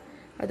இருக்குல்ல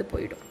அது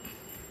போயிடும்.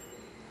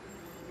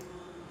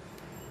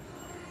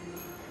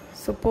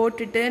 ஸோ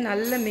போட்டுட்டு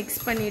நல்லா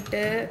மிக்ஸ்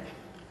பண்ணிவிட்டு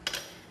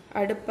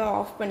அடுப்பை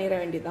ஆஃப் பண்ணிட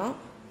வேண்டியதான்.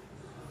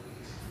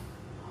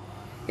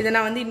 இதை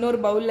நான் வந்து இன்னொரு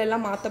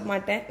பவுல்லலாம் மாற்ற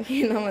மாட்டேன்.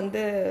 ஏன்னா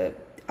வந்து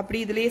அப்படி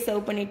இதுலேயே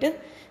சர்வ் பண்ணிவிட்டு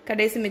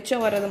கடைசி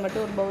மிச்சம் வர்றதை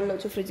மட்டும் ஒரு பவுலில்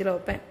வச்சு ஃப்ரிட்ஜில்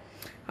வைப்பேன்.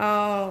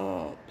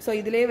 ஸோ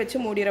இதிலே வச்சு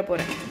மூடிட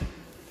போகிறேன்.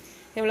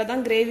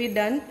 எவ்வளோதான் கிரேவி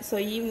டன். ஸோ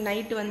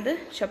நைட்டு வந்து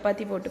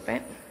சப்பாத்தி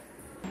போட்டுப்பேன்.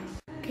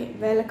 ஓகே,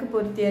 விளக்கு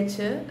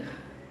பொருத்தியாச்சு.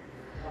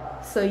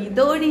 ஸோ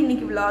இதோடு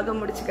இன்றைக்கி விலாகை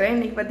முடிச்சுக்கிறேன்.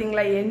 இன்றைக்கி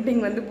பார்த்தீங்களா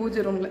எண்டிங் வந்து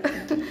பூஜை ரூமில்.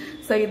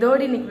 ஸோ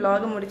இதோடு இன்றைக்கி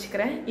விலாகை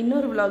முடிச்சுக்கிறேன்.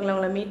 இன்னொரு விலாகில்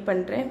உங்களை மீட்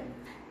பண்ணுறேன்.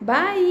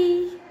 பாய்.